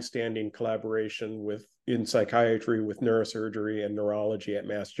our longstanding collaboration in psychiatry with neurosurgery and neurology at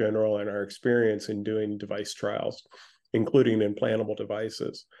Mass General, and our experience in doing device trials, including implantable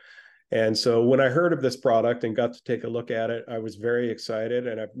devices. And so when I heard of this product and got to take a look at it, I was very excited,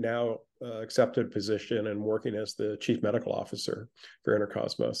 and I've now accepted a position and working as the chief medical officer for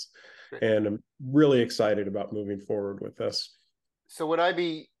Intercosmos. And I'm really excited about moving forward with this. So would I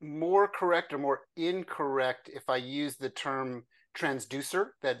be more correct or more incorrect if I use the term transducer,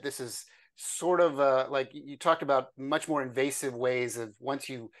 that this is sort of like you talked about much more invasive ways of once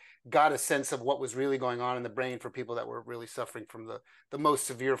you got a sense of what was really going on in the brain for people that were really suffering from the most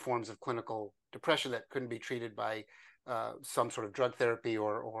severe forms of clinical depression that couldn't be treated by some sort of drug therapy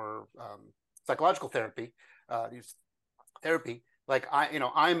or psychological therapy, Like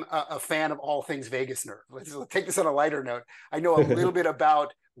I'm a fan of all things vagus nerve. Let's take this on a lighter note. I know a little bit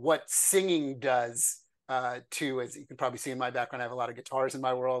about what singing does to, as you can probably see in my background, I have a lot of guitars in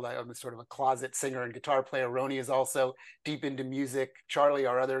my world. I'm sort of a closet singer and guitar player. Roni is also deep into music. Charlie,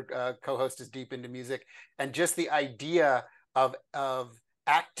 our other co-host, is deep into music. And just the idea of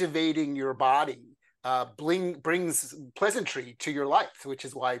activating your body brings pleasantry to your life, which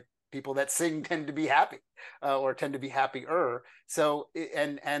is why people that sing tend to be happy or tend to be happier. So,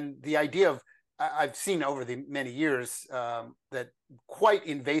 and the idea of, I've seen over the many years that quite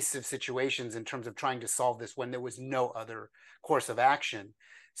invasive situations in terms of trying to solve this when there was no other course of action.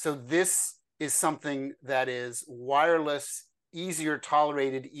 So this is something that is wireless easier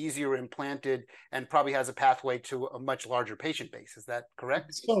tolerated, easier implanted, and probably has a pathway to a much larger patient base. Is that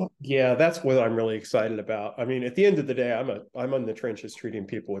correct? So yeah, that's what I'm really excited about. I mean, at the end of the day, I'm in the trenches treating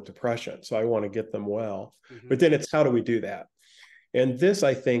people with depression, so I want to get them well. Mm-hmm. But then it's how do we do that? And this,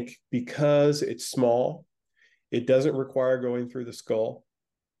 I think, because it's small, it doesn't require going through the skull.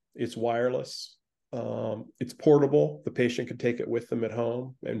 It's wireless. It's portable. The patient can take it with them at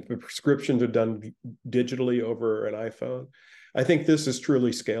home, and the prescriptions are done digitally over an iPhone. I think this is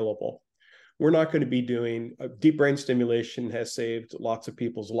truly scalable. We're not going to be doing deep brain stimulation has saved lots of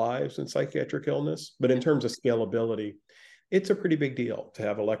people's lives in psychiatric illness, but in terms of scalability, it's a pretty big deal to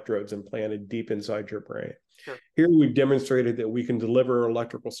have electrodes implanted deep inside your brain. Sure. Here we've demonstrated that we can deliver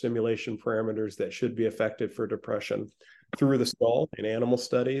electrical stimulation parameters that should be effective for depression through the skull in animal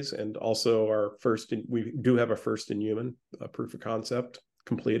studies, and also we do have a first in human proof of concept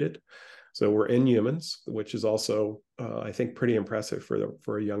completed. So we're in humans, which is also, I think, pretty impressive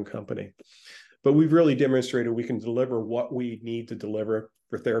for a young company. But we've really demonstrated we can deliver what we need to deliver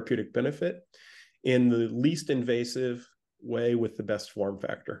for therapeutic benefit in the least invasive way with the best form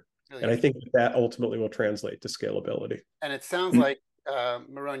factor. Really? And I think that ultimately will translate to scalability. And it sounds like,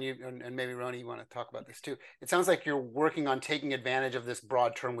 Meron, you and maybe Roni, you want to talk about this too. It sounds like you're working on taking advantage of this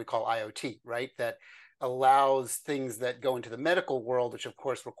broad term we call IoT, right? That allows things that go into the medical world, which of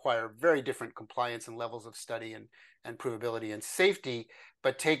course require very different compliance and levels of study and provability and safety,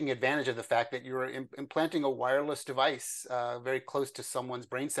 but taking advantage of the fact that you're implanting a wireless device very close to someone's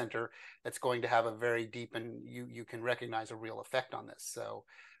brain center that's going to have a very deep, and you can recognize a real effect on this. So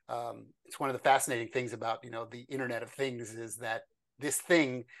it's one of the fascinating things about, the Internet of Things is that this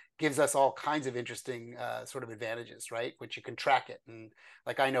thing gives us all kinds of interesting sort of advantages, right? Which you can track it. And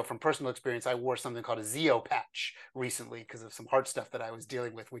like I know from personal experience, I wore something called a Zeo patch recently because of some heart stuff that I was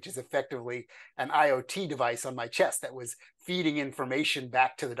dealing with, which is effectively an IoT device on my chest that was feeding information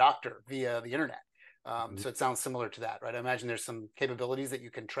back to the doctor via the internet. So it sounds similar to that, right? I imagine there's some capabilities that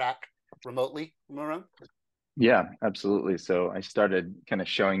you can track remotely, Meron? Yeah, absolutely. So I started kind of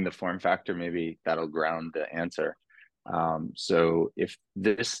showing the form factor, maybe that'll ground the answer. So if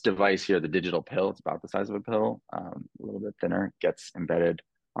this device here, the digital pill, it's about the size of a pill, a little bit thinner, gets embedded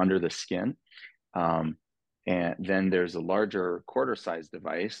under the skin. And then there's a larger quarter-sized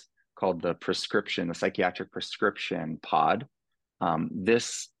device called the psychiatric prescription pod.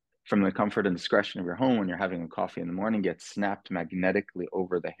 This, from the comfort and discretion of your home when you're having a coffee in the morning, gets snapped magnetically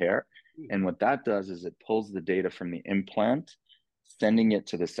over the hair. And what that does is it pulls the data from the implant, sending it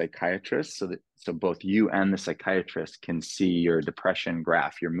to the psychiatrist so both you and the psychiatrist can see your depression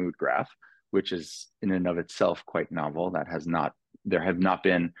graph, your mood graph, which is in and of itself quite novel. There have not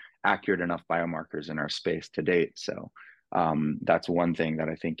been accurate enough biomarkers in our space to date. So that's one thing that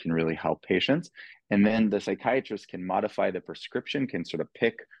I think can really help patients. And then the psychiatrist can modify the prescription, can sort of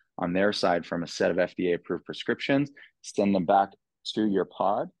pick on their side from a set of FDA approved prescriptions, send them back to your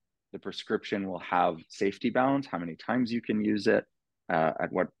pod. The prescription will have safety bounds, how many times you can use it,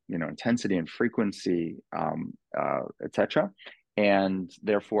 at what intensity and frequency, etc. And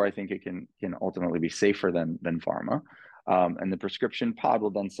therefore, I think it can ultimately be safer than pharma. And the prescription pod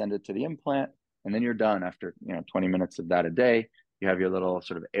will then send it to the implant, and then you're done after 20 minutes of that a day. You have your little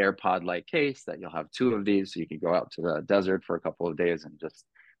sort of AirPod-like case that you'll have 2 of these, so you can go out to the desert for a couple of days and just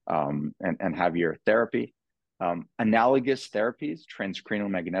and have your therapy. Analogous therapies, transcranial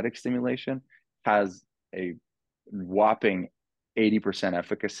magnetic stimulation, has a whopping 80%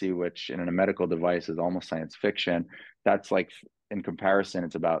 efficacy, which in a medical device is almost science fiction. That's like, in comparison,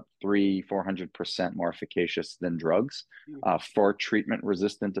 it's about 300-400% more efficacious than drugs for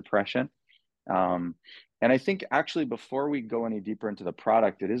treatment-resistant depression. And I think actually, before we go any deeper into the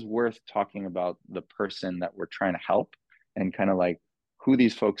product, it is worth talking about the person that we're trying to help and kind of like who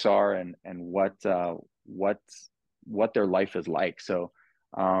these folks are and what their life is like. So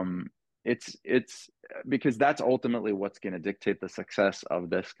it's because that's ultimately what's going to dictate the success of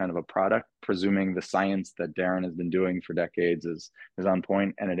this kind of a product, presuming the science that Darin has been doing for decades is on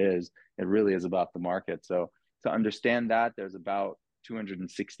point, and it really is about the market. So to understand that, there's about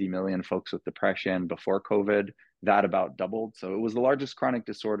 260 million folks with depression before COVID. That about doubled. So it was the largest chronic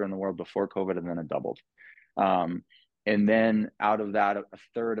disorder in the world before COVID, and then it doubled. And then out of that, a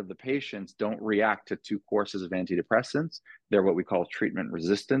third of the patients don't react to 2 courses of antidepressants. They're what we call treatment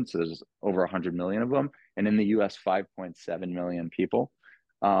resistant. So there's over 100 million of them. And in the US, 5.7 million people.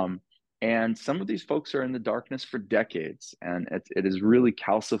 And some of these folks are in the darkness for decades. And it is really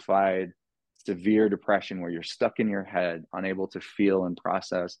calcified, severe depression where you're stuck in your head, unable to feel and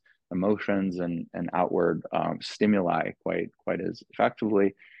process emotions and outward stimuli quite as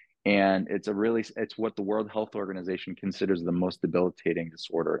effectively. And it's what the World Health Organization considers the most debilitating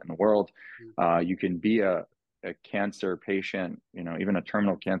disorder in the world. You can be a cancer patient, even a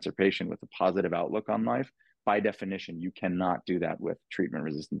terminal cancer patient with a positive outlook on life. By definition, you cannot do that with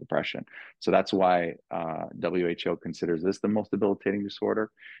treatment-resistant depression. So that's why WHO considers this the most debilitating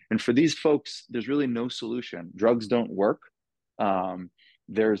disorder. And for these folks, there's really no solution. Drugs don't work.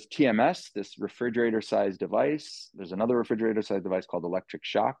 There's TMS, this refrigerator-sized device. There's another refrigerator-sized device called electric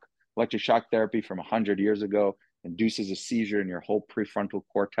shock. Electric shock therapy from 100 years ago induces a seizure in your whole prefrontal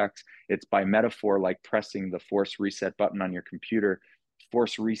cortex. It's by metaphor like pressing the force reset button on your computer,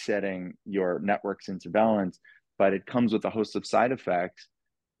 force resetting your network's into balance, but it comes with a host of side effects,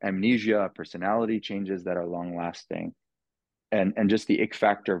 amnesia, personality changes that are long lasting, and just the ick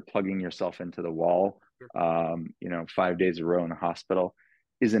factor of plugging yourself into the wall, 5 days in a row in a hospital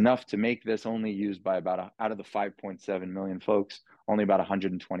is enough to make this only used by out of the 5.7 million folks, only about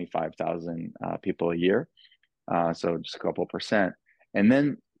 125,000 people a year. So just a couple percent. And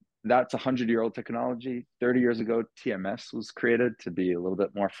then that's 100-year-old technology. 30 years ago, TMS was created to be a little bit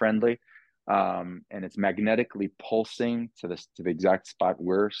more friendly. And it's magnetically pulsing to the exact spot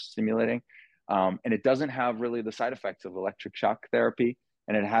we're stimulating. And it doesn't have really the side effects of electric shock therapy.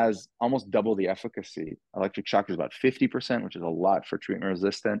 And it has almost double the efficacy. Electric shock is about 50%, which is a lot for treatment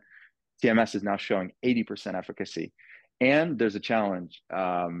resistant. TMS is now showing 80% efficacy. And there's a challenge.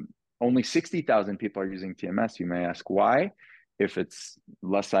 Only 60,000 people are using TMS. You may ask why, if it's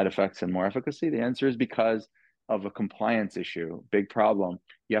less side effects and more efficacy. The answer is because of a compliance issue, big problem.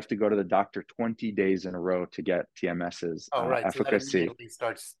 You have to go to the doctor 20 days in a row to get TMS's efficacy. So that immediately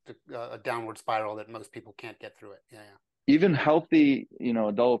starts a downward spiral that most people can't get through it. Yeah. Even healthy,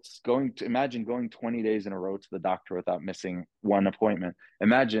 adults imagine going 20 days in a row to the doctor without missing one appointment.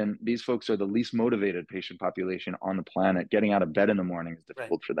 Imagine these folks are the least motivated patient population on the planet. Getting out of bed in the morning is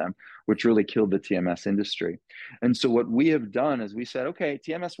difficult for them, which really killed the TMS industry. And so what we have done is we said, okay,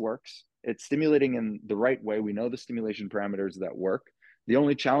 TMS works. It's stimulating in the right way. We know the stimulation parameters that work. The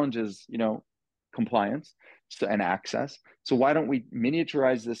only challenge is, compliance and access. So why don't we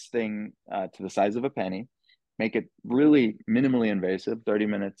miniaturize this thing to the size of a penny, make it really minimally invasive, 30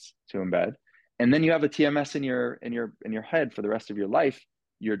 minutes to embed. And then you have a TMS in your head for the rest of your life.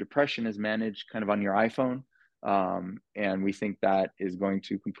 Your depression is managed kind of on your iPhone. And we think that is going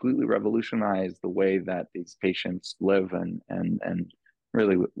to completely revolutionize the way that these patients live, and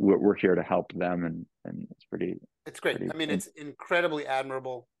really we're here to help them. And it's great. It's incredibly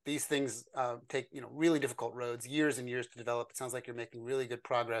admirable. These things take, really difficult roads, years and years to develop. It sounds like you're making really good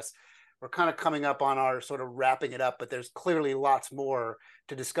progress. We're kind of coming up on our sort of wrapping it up, but there's clearly lots more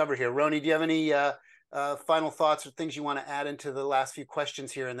to discover here. Roni, do you have any final thoughts or things you want to add into the last few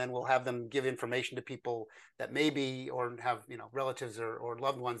questions here? And then we'll have them give information to people that maybe, or have, relatives or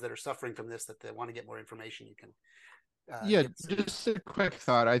loved ones that are suffering from this, that they want to get more information. You can. Just a quick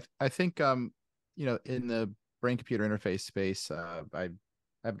thought. I think, in the brain computer interface space,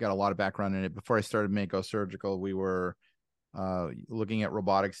 I've got a lot of background in it. Before I started Mako Surgical, we were looking at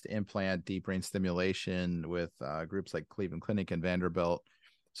robotics to implant deep brain stimulation with groups like Cleveland Clinic and Vanderbilt.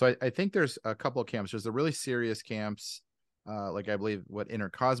 So I think there's a couple of camps. There's the really serious camps, like I believe what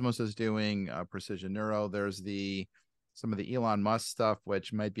Intercosmos is doing, Precision Neuro. There's some of the Elon Musk stuff,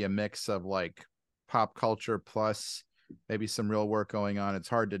 which might be a mix of like pop culture plus maybe some real work going on. It's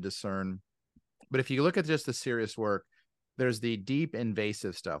hard to discern. But if you look at just the serious work, there's the deep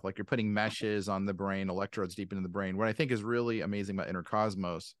invasive stuff, like you're putting meshes on the brain, electrodes deep into the brain. What I think is really amazing about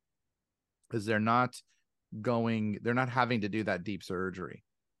Intercosmos is they're not having to do that deep surgery,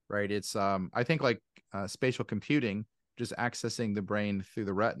 right? It's, I think like spatial computing, just accessing the brain through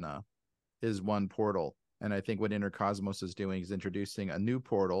the retina is one portal. And I think what Intercosmos is doing is introducing a new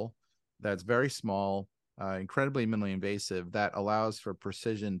portal that's very small, incredibly minimally invasive, that allows for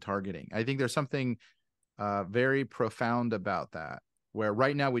precision targeting. I think there's something very profound about that, where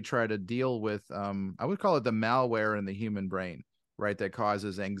right now we try to deal with, I would call it the malware in the human brain, right? That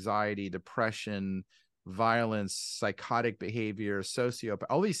causes anxiety, depression, violence, psychotic behavior, sociopath,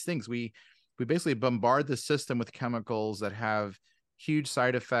 all these things. We basically bombard the system with chemicals that have huge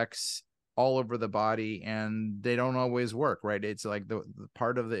side effects all over the body, and they don't always work, right? It's like the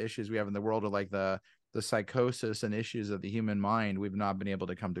part of the issues we have in the world are like the psychosis and issues of the human mind we've not been able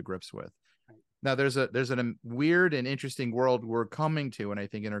to come to grips with. Now there's a weird and interesting world we're coming to, and I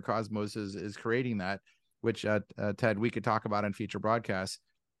think Intercosmos is creating that, which Ted, we could talk about in future broadcasts.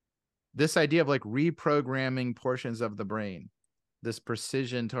 This idea of like reprogramming portions of the brain, this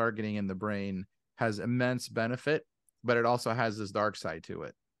precision targeting in the brain has immense benefit, but it also has this dark side to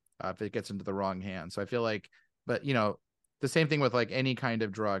it if it gets into the wrong hands. So I feel like, but the same thing with like any kind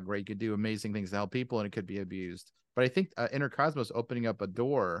of drug, right? You could do amazing things to help people and it could be abused. But I think Intercosmos opening up a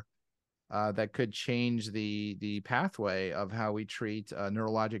door that could change the pathway of how we treat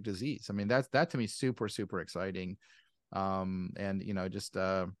neurologic disease. I mean, that to me super, super exciting. And just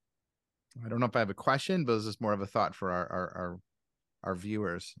I don't know if I have a question, but it's just more of a thought for our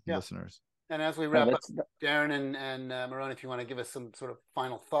viewers, listeners. And as we wrap up, Darin and Meron, if you want to give us some sort of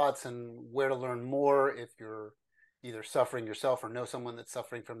final thoughts and where to learn more, if you're either suffering yourself or know someone that's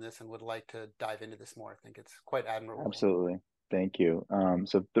suffering from this and would like to dive into this more, I think it's quite admirable. Absolutely. Thank you.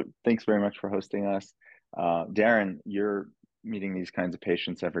 So thanks very much for hosting us. Darin, you're meeting these kinds of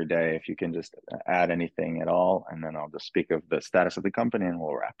patients every day. If you can just add anything at all, and then I'll just speak of the status of the company and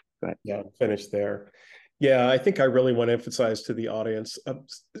we'll wrap. Go ahead. Yeah, finish there. Yeah, I think I really want to emphasize to the audience,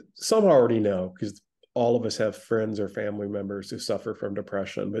 some already know because all of us have friends or family members who suffer from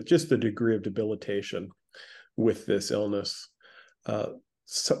depression, but just the degree of debilitation with this illness.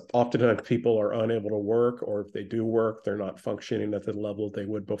 So oftentimes people are unable to work, or if they do work, they're not functioning at the level they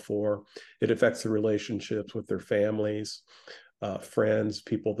would before. It affects the relationships with their families, friends,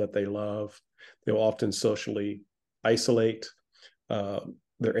 people that they love. They'll often socially isolate.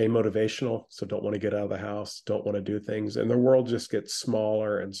 They're amotivational, so don't want to get out of the house, don't want to do things, and their world just gets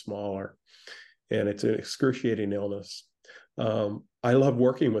smaller and smaller. And it's an excruciating illness. I love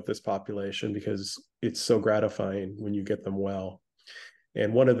working with this population because it's so gratifying when you get them well.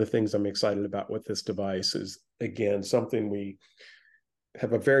 And one of the things I'm excited about with this device is, again, something we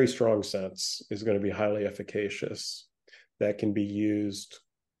have a very strong sense is going to be highly efficacious, that can be used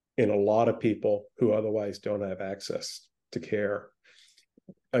in a lot of people who otherwise don't have access to care.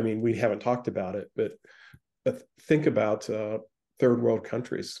 I mean, we haven't talked about it, but think about third world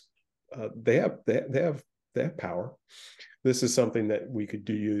countries. They have power. This is something that we could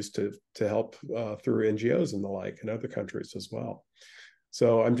use to help through NGOs and the like in other countries as well.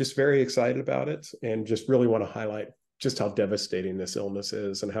 So I'm just very excited about it, and just really want to highlight just how devastating this illness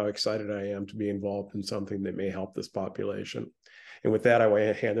is and how excited I am to be involved in something that may help this population. And with that, I want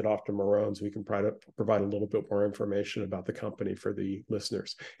to hand it off to Meron so we can provide a little bit more information about the company for the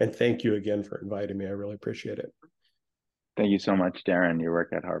listeners. And thank you again for inviting me. I really appreciate it. Thank you so much, Darin. Your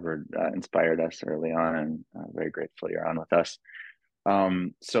work at Harvard inspired us early on, and very grateful you're on with us.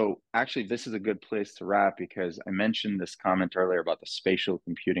 So actually, this is a good place to wrap, because I mentioned this comment earlier about the spatial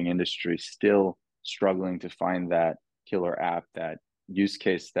computing industry still struggling to find that killer app, that use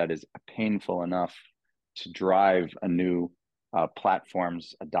case that is painful enough to drive a new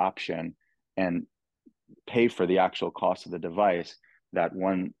platform's adoption and pay for the actual cost of the device. That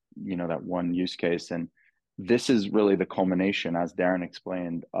one use case. And this is really the culmination, as Darin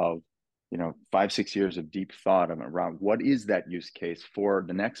explained, of 5-6 years of deep thought around what is that use case for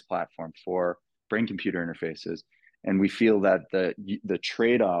the next platform for brain computer interfaces. And we feel that the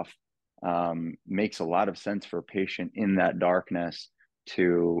trade-off makes a lot of sense for a patient in that darkness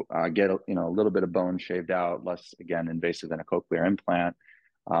to get a little bit of bone shaved out, less, again, invasive than a cochlear implant,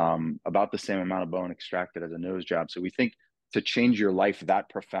 about the same amount of bone extracted as a nose job. So we think to change your life that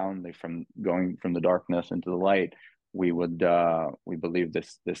profoundly from going from the darkness into the light, we believe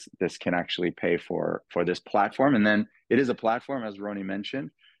this can actually pay for this platform. And then it is a platform, as Roni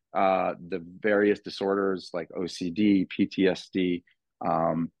mentioned, the various disorders like OCD, PTSD,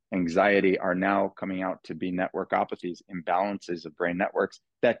 anxiety are now coming out to be networkopathies, imbalances of brain networks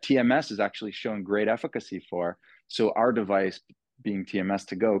that TMS is actually showing great efficacy for. So our device, being TMS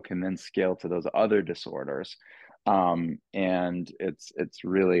to go, can then scale to those other disorders. And it's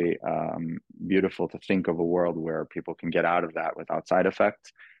really beautiful to think of a world where people can get out of that without side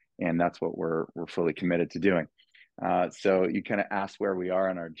effects. And that's what we're fully committed to doing. So you kind of asked where we are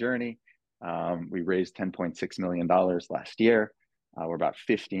on our journey. We raised $10.6 million last year. We're about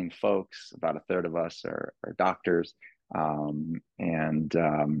 15 folks, about a third of us are doctors. And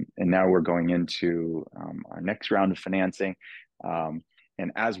now we're going into our next round of financing.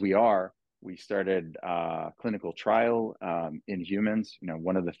 And as we started clinical trial in humans.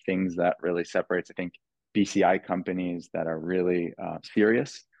 One of the things that really separates, I think, BCI companies that are really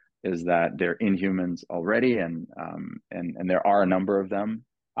serious is that they're in humans already, and there are a number of them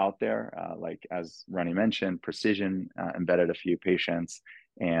out there, like as Ronnie mentioned, Precision embedded a few patients,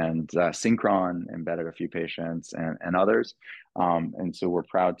 and Synchron embedded a few patients, and others. And so we're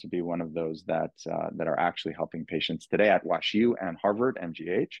proud to be one of those that are actually helping patients today at WashU and Harvard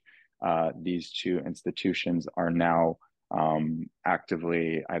MGH. These two institutions are now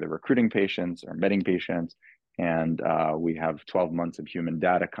actively either recruiting patients or embedding patients, and we have 12 months of human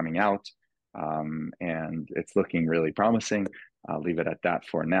data coming out, and it's looking really promising. I'll leave it at that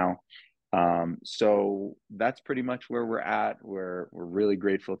for now. So that's pretty much where we're at. We're really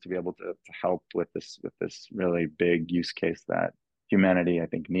grateful to be able to help with this really big use case that humanity, I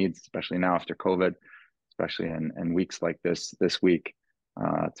think, needs, especially now after COVID, especially in weeks like this week,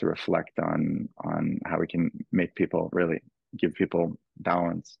 to reflect on how we can make people really give people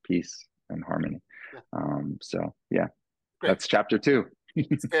balance, peace, and harmony. Yeah. So yeah, Great. That's chapter 2.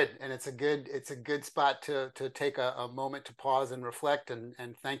 It's good, and it's a good spot to take a moment to pause and reflect. And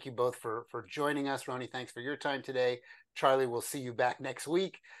thank you both for joining us. Roni, thanks for your time today. Charlie, we'll see you back next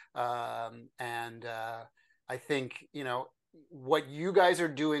week. And I think, you know, what you guys are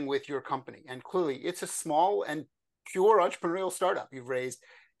doing with your company, and clearly it's a small and pure entrepreneurial startup. You've raised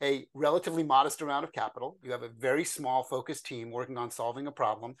a relatively modest amount of capital. You have a very small focused team working on solving a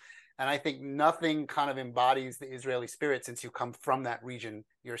problem. And I think nothing kind of embodies the Israeli spirit, since you come from that region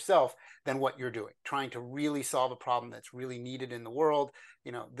yourself, than what you're doing, trying to really solve a problem that's really needed in the world.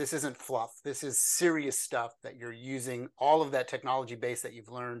 You know, this isn't fluff. This is serious stuff that you're using all of that technology base that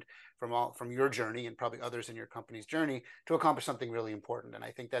you've learned from your journey, and probably others in your company's journey, to accomplish something really important. And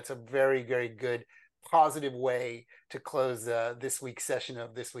I think that's a very, very good, positive way to close this week's session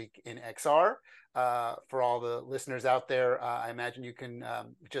of This Week in XR. For all the listeners out there, I imagine you can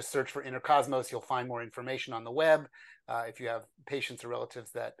just search for Intercosmos. You'll find more information on the web. If you have patients or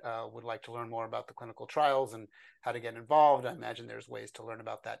relatives that would like to learn more about the clinical trials and how to get involved, I imagine there's ways to learn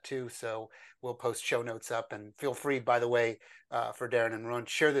about that too. So we'll post show notes up, and feel free, by the way, for Darin and Meron,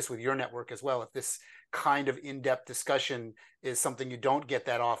 share this with your network as well. If this kind of in-depth discussion is something you don't get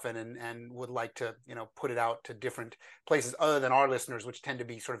that often, and would like to, you know, put it out to different places other than our listeners, which tend to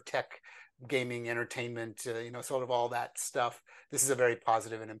be sort of tech, gaming, entertainment, you know, sort of all that stuff. This is a very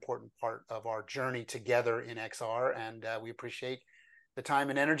positive and important part of our journey together in XR, and we appreciate the time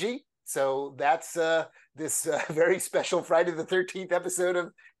and energy. So that's this very special Friday the 13th episode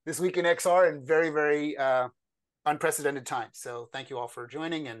of This Week in XR, and very, very unprecedented times. So thank you all for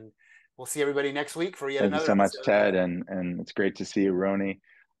joining, and we'll see everybody next week for yet another. Thank you so much, Ted, and it's great to see you, Roni.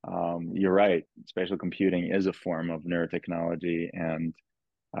 You're right. Spatial computing is a form of neurotechnology, and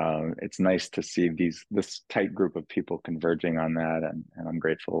it's nice to see this tight group of people converging on that, and I'm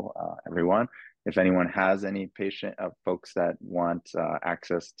grateful, everyone. If anyone has any folks that want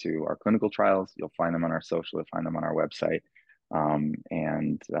access to our clinical trials, you'll find them on our social, you'll find them on our website.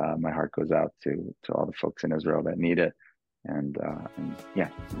 And my heart goes out to all the folks in Israel that need it. And yeah,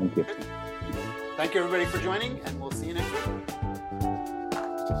 thank you. Thank you, everybody, for joining, and we'll see you next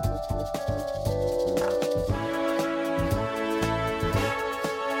week.